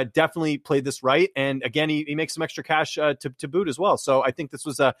Anders definitely played this right. And again, he makes some extra cash to boot as well. So I think this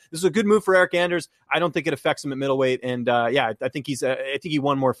was a good move for Eric Anders. I don't think it affects him at middleweight. And I think he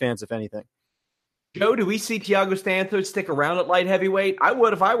won more fans, if anything. Joe, do we see Thiago Santos stick around at light heavyweight? I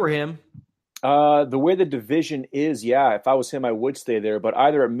would if I were him. The way the division is, yeah, if I was him, I would stay there. But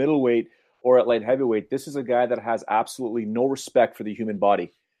either at middleweight or at light heavyweight, this is a guy that has absolutely no respect for the human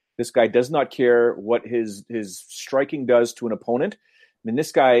body. This guy does not care what his striking does to an opponent. I mean,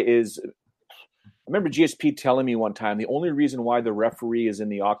 this guy is – I remember GSP telling me one time the only reason why the referee is in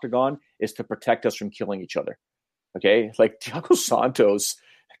the octagon is to protect us from killing each other. Okay? Like Thiago Santos –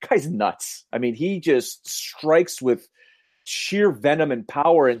 guy's nuts. I mean, he just strikes with sheer venom and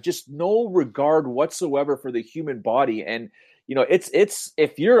power and just no regard whatsoever for the human body. And, it's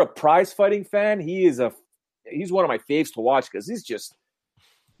if you're a prize fighting fan, he's one of my faves to watch because he's just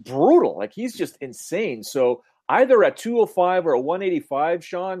brutal. Like he's just insane. So either at 205 or at 185,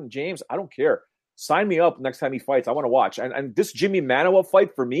 Sean, James, I don't care. Sign me up next time he fights. I want to watch. And this Jimmy Manuwa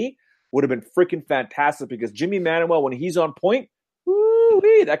fight for me would have been freaking fantastic because Jimmy Manuwa, when he's on point,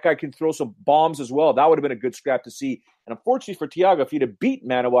 that guy can throw some bombs as well. That would have been a good scrap to see. And unfortunately for Thiago, if he'd have beat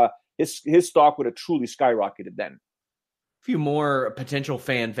Manuwa, his stock would have truly skyrocketed then. A few more potential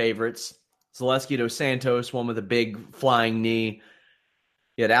fan favorites. Zaleski dos Santos, one with a big flying knee.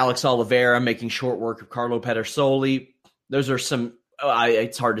 You had Alex Oliveira making short work of Carlo Pedersoli. Those are some,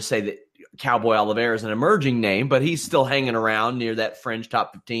 it's hard to say that Cowboy Oliveira is an emerging name, but he's still hanging around near that fringe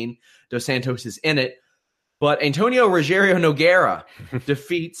top 15. Dos Santos is in it. But Antonio Rogério Nogueira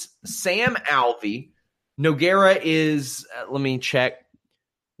defeats Sam Alvey. Nogueira is, let me check,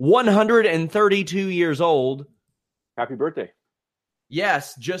 132 years old. Happy birthday.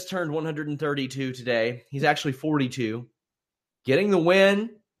 Yes, just turned 132 today. He's actually 42. Getting the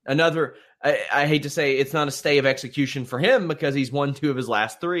win. Another, I hate to say it's not a stay of execution for him because he's won 2 of his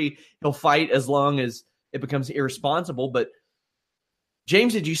last 3. He'll fight as long as it becomes irresponsible, but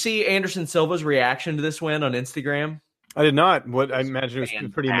James, did you see Anderson Silva's reaction to this win on Instagram? I did not. What I imagine it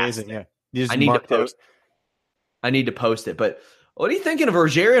was pretty amazing. Yeah, I need to post it. But what are you thinking of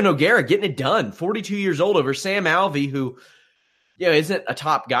Rogério Nogueira getting it done? 42 years old over Sam Alvey, who isn't a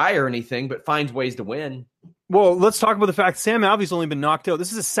top guy or anything, but finds ways to win. Well, let's talk about the fact Sam Alvey's only been knocked out.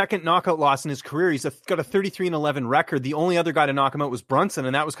 This is his second knockout loss in his career. He's got a 33-11 record. The only other guy to knock him out was Brunson,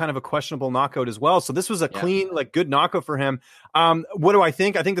 and that was kind of a questionable knockout as well. So this was a clean, good knockout for him. What do I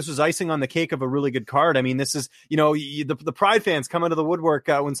think? I think this was icing on the cake of a really good card. I mean, this is, the Pride fans come out of the woodwork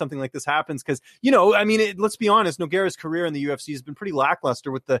when something like this happens because, let's be honest, Nogueira's career in the UFC has been pretty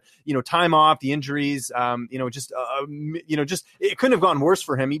lackluster with the, time off, the injuries, it couldn't have gone worse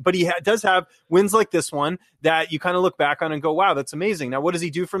for him. But he does have wins like this one that you kind of look back on and go, wow, that's amazing. Now, what does he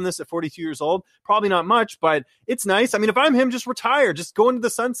do from this at 42 years old? Probably not much, but it's nice. I mean, if I'm him, just retire, just go into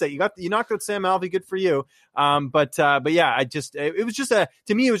the sunset. You knocked out Sam Alvey, good for you. But yeah, it was just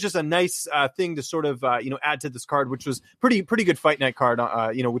a nice thing to sort of, add to this card, which was pretty good fight night card,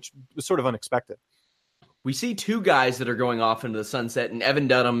 which was sort of unexpected. We see 2 guys that are going off into the sunset, and Evan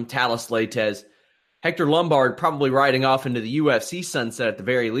Dunham, Talis Leites, Hector Lombard probably riding off into the UFC sunset at the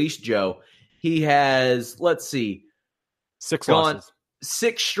very least, Joe. He has, let's see, 6 gone losses.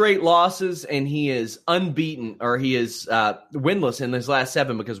 6 straight losses, and he is unbeaten, or he is winless in his last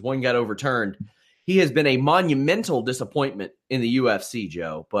 7 because one got overturned. He has been a monumental disappointment in the UFC,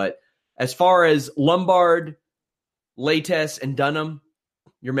 Joe. But as far as Lombard, Leites, and Dunham,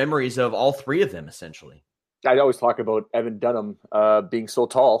 your memories of all 3 of them, essentially. I always talk about Evan Dunham being so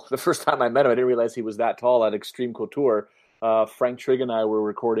tall. The first time I met him, I didn't realize he was that tall at Extreme Couture. Frank Trigg and I were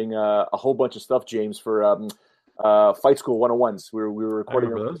recording a whole bunch of stuff, James, for Fight School 101s. We were recording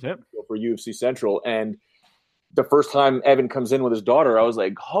those, yep. for UFC Central. And the first time Evan comes in with his daughter, I was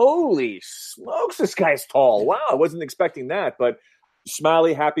like, holy smokes, this guy's tall. Wow, I wasn't expecting that. But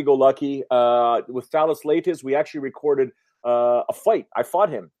smiley, happy-go-lucky. With Thales Leites, we actually recorded a fight. I fought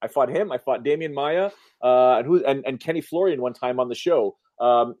him. I fought Damian Maia, and Kenny Florian one time on the show.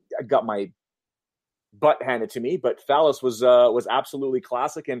 I got my butt handed to me, but Thales was absolutely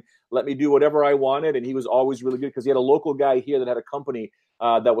classic and let me do whatever I wanted. And he was always really good because he had a local guy here that had a company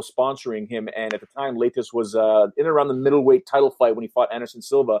that was sponsoring him. And at the time, Leites was in and around the middleweight title fight when he fought Anderson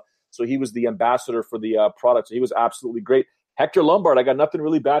Silva. So he was the ambassador for the product. So he was absolutely great. Hector Lombard, I got nothing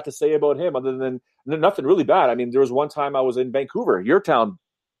really bad to say about him other than nothing really bad. I mean, there was one time I was in Vancouver, your town,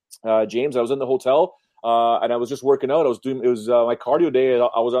 James. I was in the hotel and I was just working out. It was my cardio day.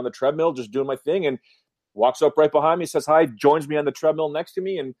 I was on the treadmill just doing my thing, and walks up right behind me, says hi, joins me on the treadmill next to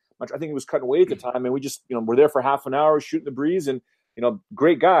me. And I think he was cutting weight at the time. And we just, we're there for half an hour shooting the breeze, and,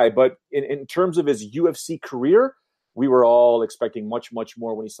 great guy. But in terms of his UFC career, we were all expecting much, much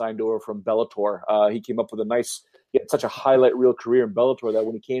more when he signed over from Bellator. He came up with he had such a highlight reel career in Bellator that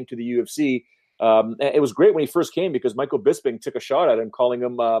when he came to the UFC, it was great when he first came because Michael Bisping took a shot at him, calling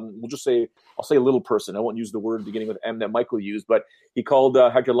him, I'll say a little person. I won't use the word beginning with M that Michael used, but he called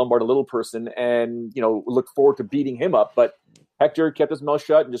Hector Lombard a little person and, looked forward to beating him up. But Hector kept his mouth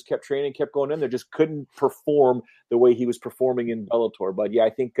shut and just kept training, kept going in there, just couldn't perform the way he was performing in Bellator. But yeah, I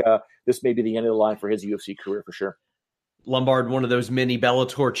think this may be the end of the line for his UFC career for sure. Lombard, one of those mini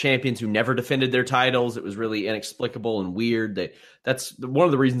Bellator champions who never defended their titles. It was really inexplicable and weird. That's one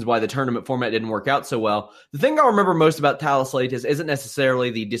of the reasons why the tournament format didn't work out so well. The thing I remember most about Thales Leites isn't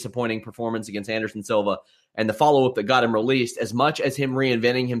necessarily the disappointing performance against Anderson Silva and the follow-up that got him released, as much as him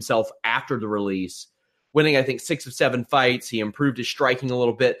reinventing himself after the release, winning, I think, 6 of 7 fights. He improved his striking a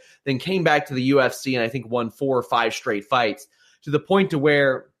little bit, then came back to the UFC and I think won 4 or 5 straight fights, to the point to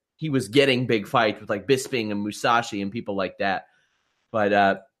where he was getting big fights with like Bisping and Musashi and people like that.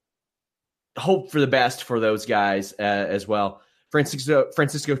 But hope for the best for those guys as well.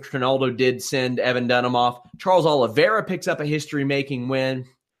 Francisco Trinaldo did send Evan Dunham off. Charles Oliveira picks up a history-making win.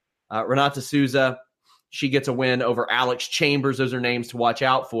 Renata Souza, she gets a win over Alex Chambers. Those are names to watch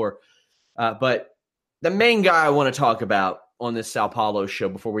out for. But the main guy I want to talk about on this Sao Paulo show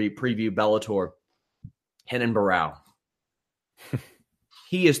before we preview Bellator, Renan Barão.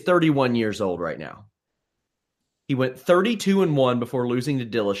 He is 31 years old right now. He went 32-1 before losing to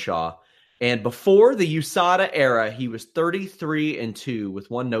Dillashaw. And before the USADA era, he was 33-2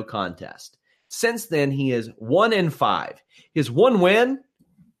 with 1 no contest. Since then, he is 1-5. His one win,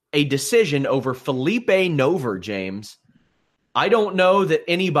 a decision over Felipe Nover, James. I don't know that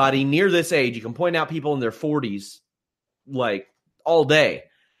anybody near this age, you can point out people in their 40s, like, all day.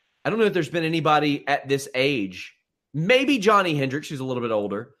 I don't know if there's been anybody at this age, maybe Johnny Hendricks, who's a little bit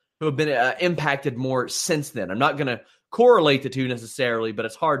older, who have been impacted more since then. I'm not going to correlate the two necessarily, but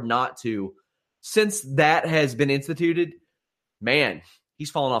it's hard not to. Since that has been instituted, man,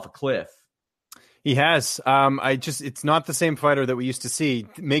 he's fallen off a cliff. He has. It's not the same fighter that we used to see.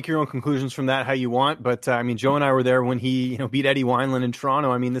 Make your own conclusions from that how you want. But Joe and I were there when he, beat Eddie Wineland in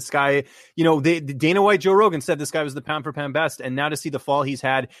Toronto. This guy, Dana White, Joe Rogan said this guy was the pound for pound best. And now to see the fall he's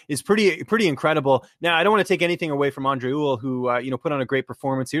had is pretty incredible. Now, I don't want to take anything away from Andre Ewell, who, put on a great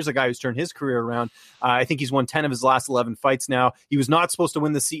performance. Here's a guy who's turned his career around. I think he's won 10 of his last 11 fights now. He was not supposed to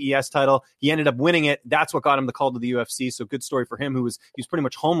win the CES title. He ended up winning it. That's what got him the call to the UFC. So good story for him, he was pretty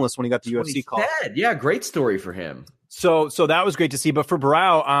much homeless when he got the UFC call. Yeah, great story for him. So that was great to see. But for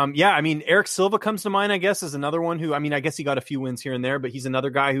Barão, Eric Silva comes to mind, I guess, as another one who, I guess he got a few wins here and there, but he's another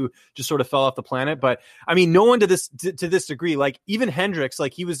guy who just sort of fell off the planet. But no one to this degree, like even Hendricks,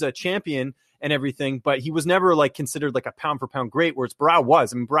 like he was a champion and everything, but he was never like considered like a pound for pound great, whereas Barão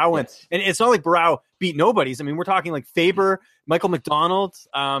was. Barão went, and it's not like Barão beat nobodies. We're talking like Faber, Michael McDonald,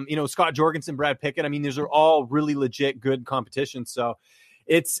 Scott Jorgensen, Brad Pickett. These are all really legit good competitions. So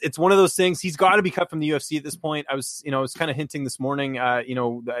it's one of those things. He's got to be cut from the UFC at this point. I was kind of hinting this morning,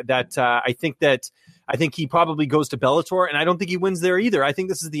 that I think he probably goes to Bellator, and I don't think he wins there either. I think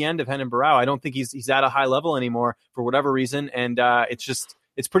this is the end of Renan Barão. I don't think he's at a high level anymore for whatever reason, and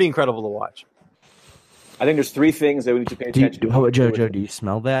it's pretty incredible to watch. I think there's three things that we need to pay attention to. How about Jojo? Do you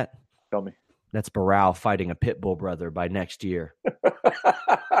smell that? Tell me. That's Barao fighting a pit bull brother by next year.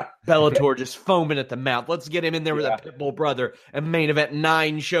 Bellator just foaming at the mouth. Let's get him in there with a pit bull brother and main event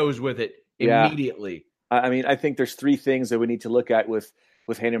 9 shows with it immediately. I mean, I think there's three things that we need to look at with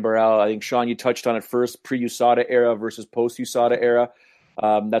Renan Barao. I think, Sean, you touched on it first, pre-USADA era versus post-USADA era.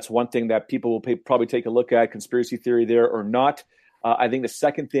 That's one thing that people will probably take a look at, conspiracy theory there or not. I think the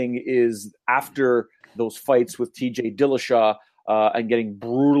second thing is after those fights with TJ Dillashaw and getting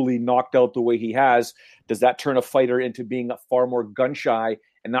brutally knocked out the way he has, does that turn a fighter into being far more gun-shy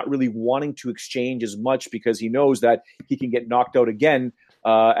and not really wanting to exchange as much because he knows that he can get knocked out again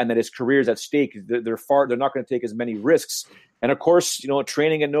and that his career is at stake? They're not going to take as many risks. And of course,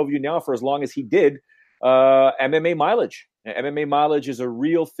 training at Novyu now for as long as he did, MMA mileage. MMA mileage is a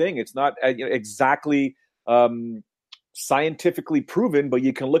real thing. It's not exactly scientifically proven, but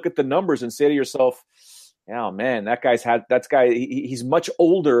you can look at the numbers and say to yourself, "Oh man, he's much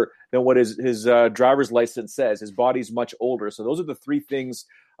older than what his driver's license says. His body's much older." So those are the three things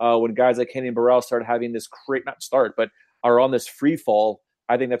when guys like Renan Barao are on this free fall.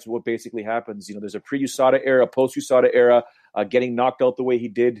 I think that's what basically happens. There's a pre-USADA era, post-USADA era, getting knocked out the way he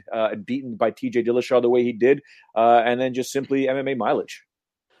did, and beaten by TJ Dillashaw the way he did, and then just simply MMA mileage.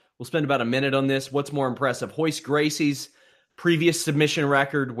 We'll spend about a minute on this. What's more impressive? Royce Gracie's previous submission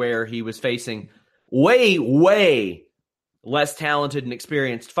record where he was facing way, way less talented and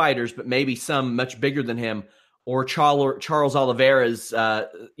experienced fighters, but maybe some much bigger than him, or Charles Oliveira's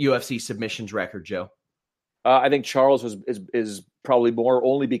UFC submissions record, Joe? I think Charles is probably more,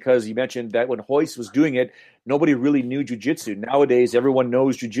 only because you mentioned that when Royce was doing it, nobody really knew jiu-jitsu. Nowadays, everyone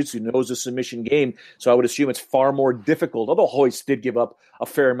knows jiu-jitsu, knows the submission game, so I would assume it's far more difficult, although Royce did give up a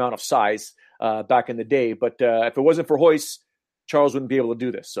fair amount of size back in the day. But if it wasn't for Royce, Charles wouldn't be able to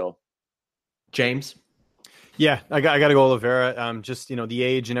do this. So, James? Yeah, I got to go Oliveira. Just the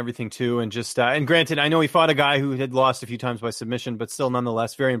age and everything too, and just and granted, I know he fought a guy who had lost a few times by submission, but still,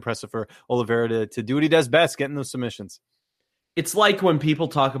 nonetheless, very impressive for Oliveira to do what he does best, getting those submissions. It's like when people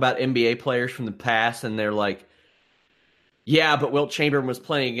talk about NBA players from the past, and they're like, "Yeah, but Wilt Chamberlain was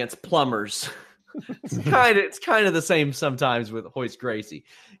playing against plumbers." It's kind of the same sometimes with Royce Gracie.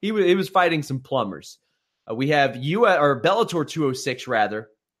 He was fighting some plumbers. We have Bellator 206 rather.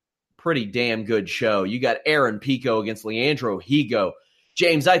 Pretty damn good show. You got Aaron Pico against Leandro Higo.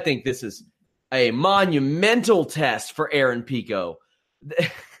 James, I think this is a monumental test for Aaron Pico.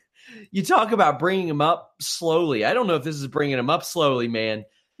 You talk about bringing him up slowly. I don't know if this is bringing him up slowly, man.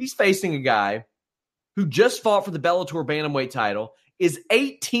 He's facing a guy who just fought for the Bellator bantamweight title, is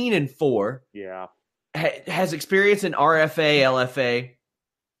 18-4. Yeah. Has experience in RFA, LFA.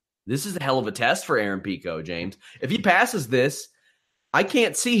 This is a hell of a test for Aaron Pico, James. If he passes this, I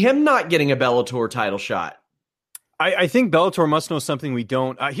can't see him not getting a Bellator title shot. I think Bellator must know something we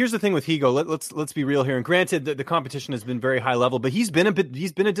don't. Here's the thing with Higo. Let's be real here. And granted, the competition has been very high level, but he's been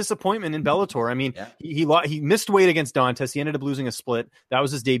a disappointment in Bellator. I mean, he missed weight against Dantas. He ended up losing a split. That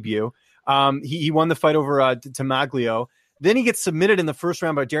was his debut. He won the fight over Tamaglio. Then he gets submitted in the first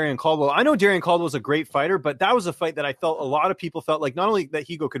round by Darrion Caldwell. I know Darrion Caldwell is a great fighter, but that was a fight that I felt a lot of people felt like not only that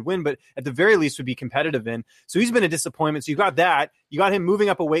Higo could win, but at the very least would be competitive in. So he's been a disappointment. So you got that. You got him moving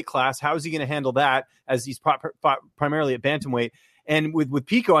up a weight class. How is he going to handle that as he's primarily at bantamweight? And with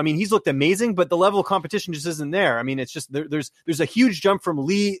Pico, I mean, he's looked amazing, but the level of competition just isn't there. I mean, it's just there's a huge jump from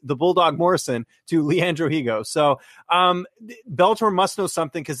Lee the Bulldog Morrison to Leandro Higo. So Bellator must know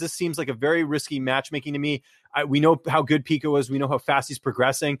something, because this seems like a very risky matchmaking to me. We know how good Pico is. We know how fast he's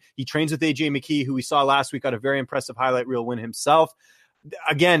progressing. He trains with AJ McKee, who we saw last week, got a very impressive highlight reel win himself.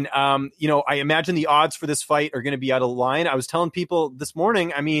 Again, I imagine the odds for this fight are going to be out of line. I was telling people this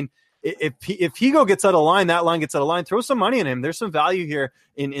morning, I mean, if Higo gets out of line, that line gets out of line, throw some money on him. There's some value here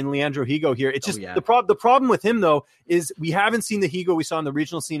in Leandro Higo here. It's just the problem with him, though, is we haven't seen the Higo we saw in the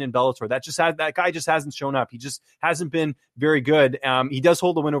regional scene in Bellator. That guy just hasn't shown up. He just hasn't been very good. He does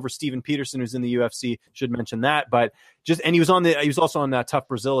hold a win over Steven Peterson, who's in the UFC. Should mention that, but he was also on Tough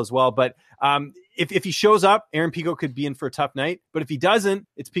Brazil as well. But if he shows up, Aaron Pico could be in for a tough night. But if he doesn't,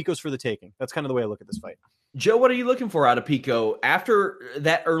 it's Pico's for the taking. That's kind of the way I look at this fight. Joe, what are you looking for out of Pico? After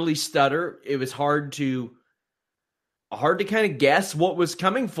that early stutter, it was hard to kind of guess what was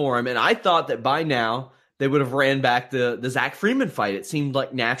coming for him. And I thought that by now they would have ran back the Zach Freeman fight. It seemed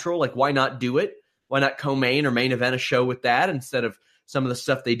like natural. Like, why not do it? Why not co-main or main event a show with that instead of some of the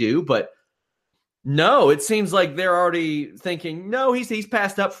stuff they do? But no, it seems like they're already thinking, no, he's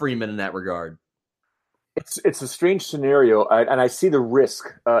passed up Freeman in that regard. It's a strange scenario, and I see the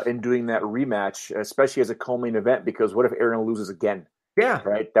risk in doing that rematch, especially as a co-main event, because what if Aaron loses again? Yeah.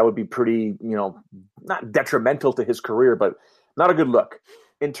 Right. That would be pretty, not detrimental to his career, but not a good look.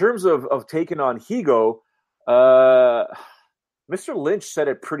 In terms of taking on Higo, Mr. Lynch said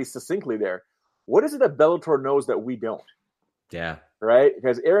it pretty succinctly there. What is it that Bellator knows that we don't? Yeah. Right?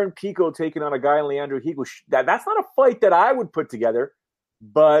 Because Aaron Pico taking on a guy in Leandro Higo, that's not a fight that I would put together.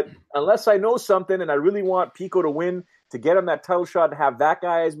 But unless I know something and I really want Pico to win, to get him that title shot, to have that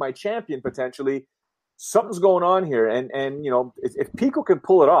guy as my champion potentially, something's going on here. And if Pico can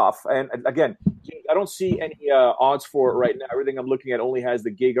pull it off, and again, I don't see any odds for it right now. Everything I'm looking at only has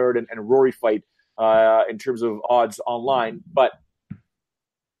the Gegard and Rory fight in terms of odds online. But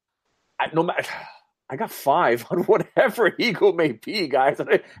I got 5 on whatever Higo may be, guys.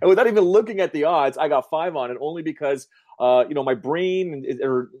 And without even looking at the odds, I got 5 on it only because my brain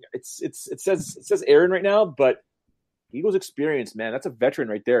it says Aaron right now, but Higo's experience, man, that's a veteran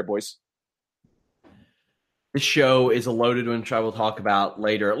right there, boys. This show is a loaded one, which I will talk about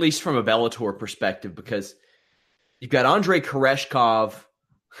later, at least from a Bellator perspective, because you've got Andrei Koreshkov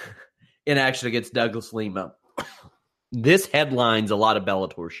in action against Douglas Lima. This headlines a lot of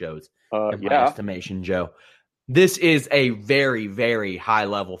Bellator shows, in my estimation, Joe. This is a very, very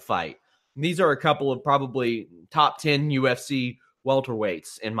high-level fight. These are a couple of probably top 10 UFC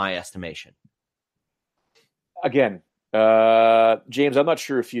welterweights, in my estimation. Again, James, I'm not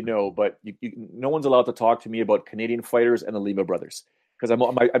sure if you know, but no one's allowed to talk to me about Canadian fighters and the Lima brothers because I'm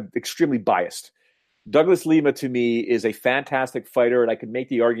extremely biased. Douglas Lima, to me, is a fantastic fighter, and I could make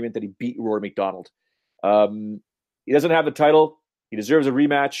the argument that he beat Rory McDonald. He doesn't have the title. He deserves a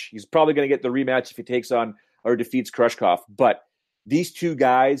rematch. He's probably going to get the rematch if he takes on or defeats Koreshkov. But these two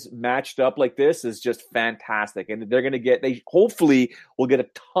guys matched up like this is just fantastic. And they hopefully will get a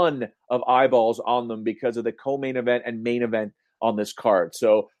ton of eyeballs on them because of the co-main event and main event on this card.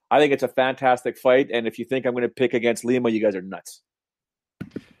 So I think it's a fantastic fight. And if you think I'm going to pick against Lima, you guys are nuts.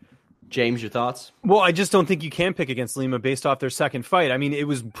 James, your thoughts? Well, I just don't think you can pick against Lima based off their second fight. I mean, it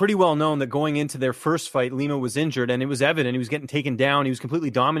was pretty well known that going into their first fight, Lima was injured, and it was evident. He was getting taken down. He was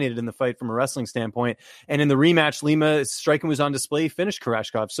completely dominated in the fight from a wrestling standpoint. And in the rematch, Lima's striking was on display, finished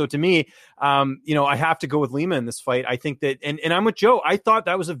Koreshkov. So to me, I have to go with Lima in this fight. I think that, and I'm with Joe, I thought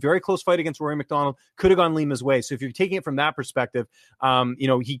that was a very close fight against Rory McDonald. Could have gone Lima's way. So if you're taking it from that perspective,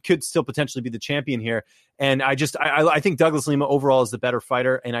 he could still potentially be the champion here. And I think Douglas Lima overall is the better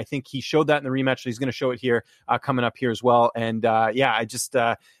fighter, and I think he showed that in the rematch. So he's going to show it here coming up here as well. And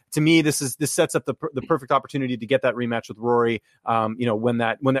to me, this sets up the perfect opportunity to get that rematch with Rory.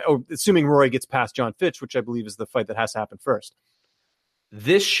 Assuming Rory gets past John Fitch, which I believe is the fight that has to happen first.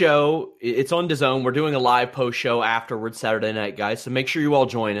 This show, it's on DAZN. We're doing a live post show afterwards Saturday night, guys. So make sure you all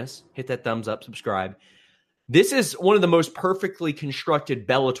join us. Hit that thumbs up, subscribe. This is one of the most perfectly constructed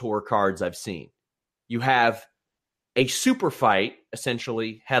Bellator cards I've seen. You have a super fight,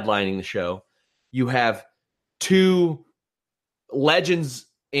 essentially, headlining the show. You have two legends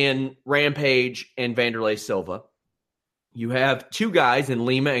in Rampage and Vanderlei Silva. You have two guys in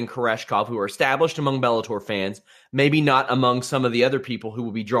Lima and Koreshkov who are established among Bellator fans, maybe not among some of the other people who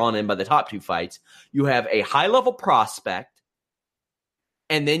will be drawn in by the top two fights. You have a high-level prospect,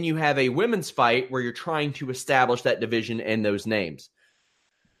 and then you have a women's fight where you're trying to establish that division and those names.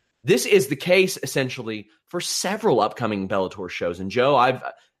 This is the case, essentially, for several upcoming Bellator shows. And Joe,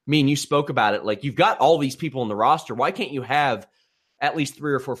 you spoke about it. Like, you've got all these people on the roster. Why can't you have at least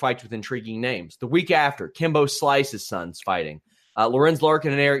 3 or 4 fights with intriguing names? The week after, Kimbo Slice's son's fighting. Lorenz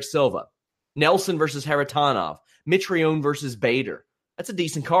Larkin and Eric Silva. Nelson versus Haritonov. Mitrione versus Bader. That's a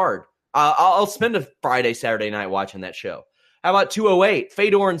decent card. I'll spend a Friday, Saturday night watching that show. How about 208?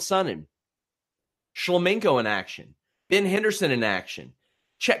 Fedor and Sonnen. Shlemenko in action. Ben Henderson in action.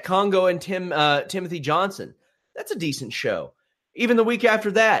 Chet Congo and Timothy Johnson. That's a decent show. Even the week after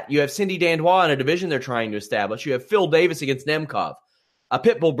that, you have Cindy Dandois in a division they're trying to establish. You have Phil Davis against Nemkov. A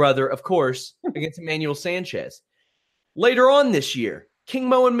Pitbull brother, of course, against Emmanuel Sanchez. Later on this year, King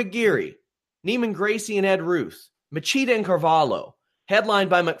Mo and McGeary. Neiman Gracie and Ed Ruth. Machida and Carvalho.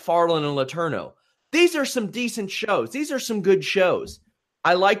 Headlined by McFarlane and Letourneau. These are some decent shows. These are some good shows.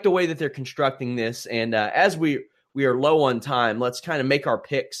 I like the way that they're constructing this. And as we are low on time, let's kind of make our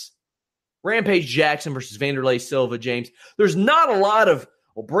picks. Rampage Jackson versus Vanderlei Silva, James. There's not a lot of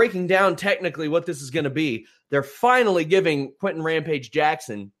breaking down technically what this is going to be. They're finally giving Quentin Rampage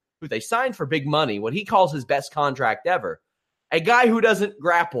Jackson, who they signed for big money, what he calls his best contract ever, a guy who doesn't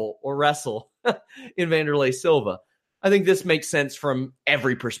grapple or wrestle in Vanderlei Silva. I think this makes sense from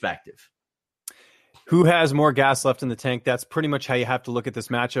every perspective. Who has more gas left in the tank? That's pretty much how you have to look at this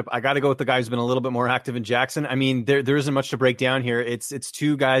matchup. I got to go with the guy who's been a little bit more active in Jackson. I mean, there isn't much to break down here. It's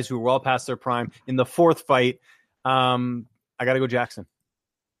two guys who are well past their prime. In the fourth fight, I got to go Jackson.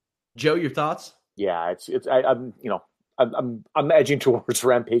 Joe, your thoughts? Yeah, I'm edging towards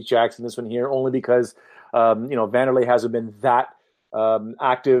Rampage Jackson this one here, only because Vanderlei hasn't been that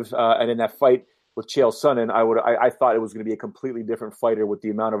active, and in that fight with Chael Sonnen, I thought it was going to be a completely different fighter with the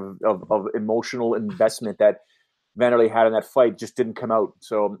amount of emotional investment that Vanderlei had in that fight just didn't come out.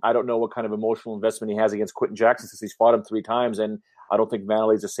 So I don't know what kind of emotional investment he has against Quinton Jackson, since he's fought him 3 times, and I don't think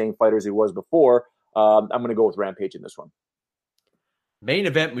Vanderlei's the same fighter as he was before. I'm going to go with Rampage in this one. Main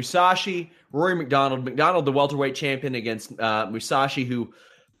event, Musashi, Rory McDonald. McDonald, the welterweight champion, against Musashi, who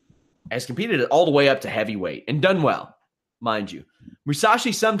has competed all the way up to heavyweight and done well, mind you.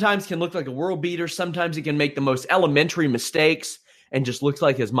 Musashi sometimes can look like a world beater. Sometimes he can make the most elementary mistakes and just looks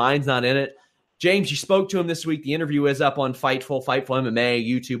like his mind's not in it. James, you spoke to him this week. The interview is up on Fightful MMA,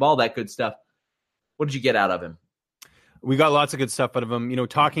 YouTube, all that good stuff. What did you get out of him? We got lots of good stuff out of him,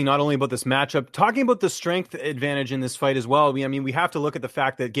 talking not only about this matchup, talking about the strength advantage in this fight as well. We have to look at the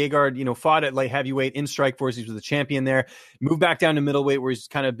fact that Gegard, fought at light heavyweight in Strikeforce. He was the champion there, moved back down to middleweight where he's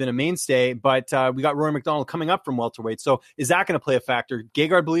kind of been a mainstay, but we got Rory McDonald coming up from welterweight. So is that going to play a factor?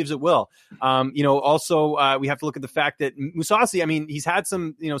 Gegard believes it will. Also we have to look at the fact that Mousasi, he's had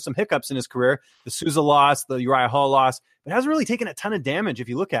some hiccups in his career, the Souza loss, the Uriah Hall loss, but hasn't really taken a ton of damage if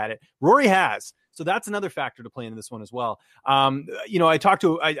you look at it. Rory has. So that's another factor to play into this one as well. I talked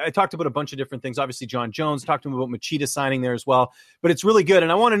about a bunch of different things. Obviously, John Jones, talked to him about Machida signing there as well. But it's really good.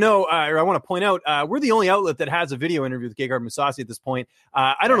 And I want to point out, we're the only outlet that has a video interview with Gegard Mousasi at this point.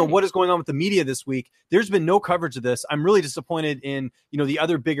 I don't know what is going on with the media this week. There's been no coverage of this. I'm really disappointed in, the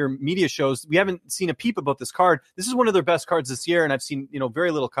other bigger media shows. We haven't seen a peep about this card. This is one of their best cards this year, and I've seen,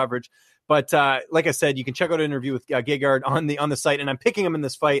 very little coverage. But like I said, you can check out an interview with Gegard on the site, and I'm picking him in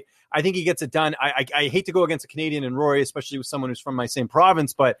this fight. I think he gets it done. I hate to go against a Canadian and Rory, especially with someone who's from my same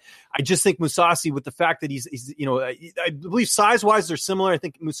province, but I just think Mousasi, with the fact that he's I believe size-wise they're similar. I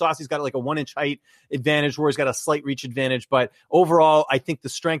think Mousasi's got like a 1-inch height advantage, Rory's got a slight reach advantage. But overall, I think the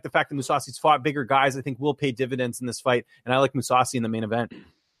strength, the fact that Mousasi's fought bigger guys, I think will pay dividends in this fight, and I like Mousasi in the main event.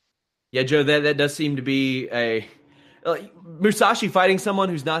 Yeah, Joe, that does seem to be a... Musashi fighting someone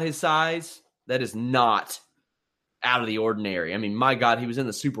who's not his size, that is not out of the ordinary. My God, he was in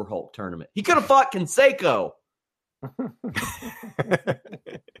the Super Hulk tournament. He could have fought Canseco.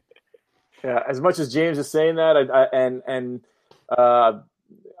 Yeah, as much as James is saying that, I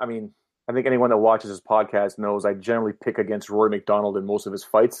think anyone that watches this podcast knows I generally pick against Rory McDonald in most of his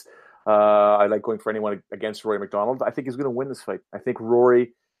fights. I like going for anyone against Rory McDonald. I think he's going to win this fight. I think Rory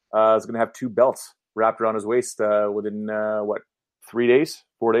is going to have 2 belts wrapped around his waist within 4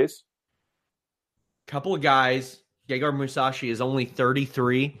 days. Couple of guys. Gegard Mousasi is only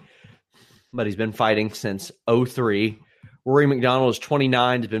 33, but he's been fighting since 2003. Rory McDonald is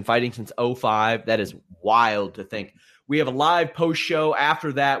 29, has been fighting since 2005. That is wild to think. We have a live post show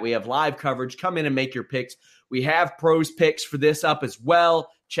after that. We have live coverage. Come in and make your picks. We have pros picks for this up as well.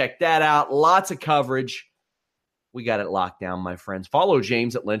 Check that out. Lots of coverage. We got it locked down, my friends. Follow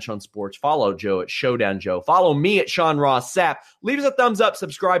James at Lynch on Sports. Follow Joe at Showdown Joe. Follow me at Sean Ross Sapp. Leave us a thumbs up,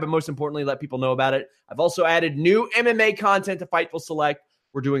 subscribe, and most importantly, let people know about it. I've also added new MMA content to Fightful Select.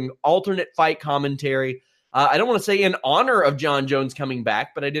 We're doing alternate fight commentary. I don't want to say in honor of John Jones coming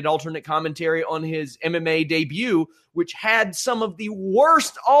back, but I did alternate commentary on his MMA debut, which had some of the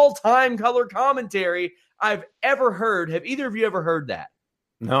worst all-time color commentary I've ever heard. Have either of you ever heard that?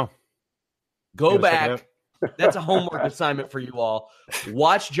 No. Go back. That's a homework assignment for you all.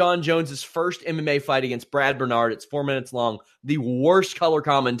 Watch John Jones's first MMA fight against Brad Bernard. It's 4 minutes long. The worst color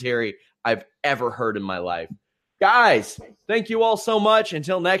commentary I've ever heard in my life. Guys, thank you all so much.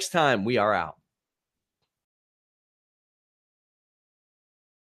 Until next time, we are out.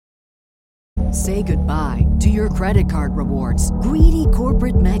 Say goodbye to your credit card rewards. Greedy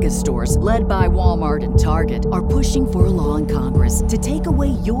corporate mega stores, led by Walmart and Target, are pushing for a law in Congress to take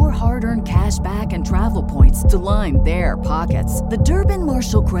away your hard-earned cash back and travel points to line their pockets. The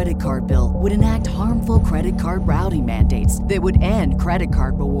Durbin-Marshall credit card bill would enact harmful credit card routing mandates that would end credit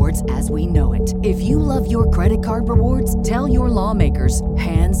card rewards as we know it. If you love your credit card rewards, tell your lawmakers,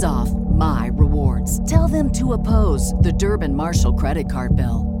 hands off my rewards. Tell them to oppose the Durbin-Marshall credit card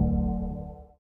bill.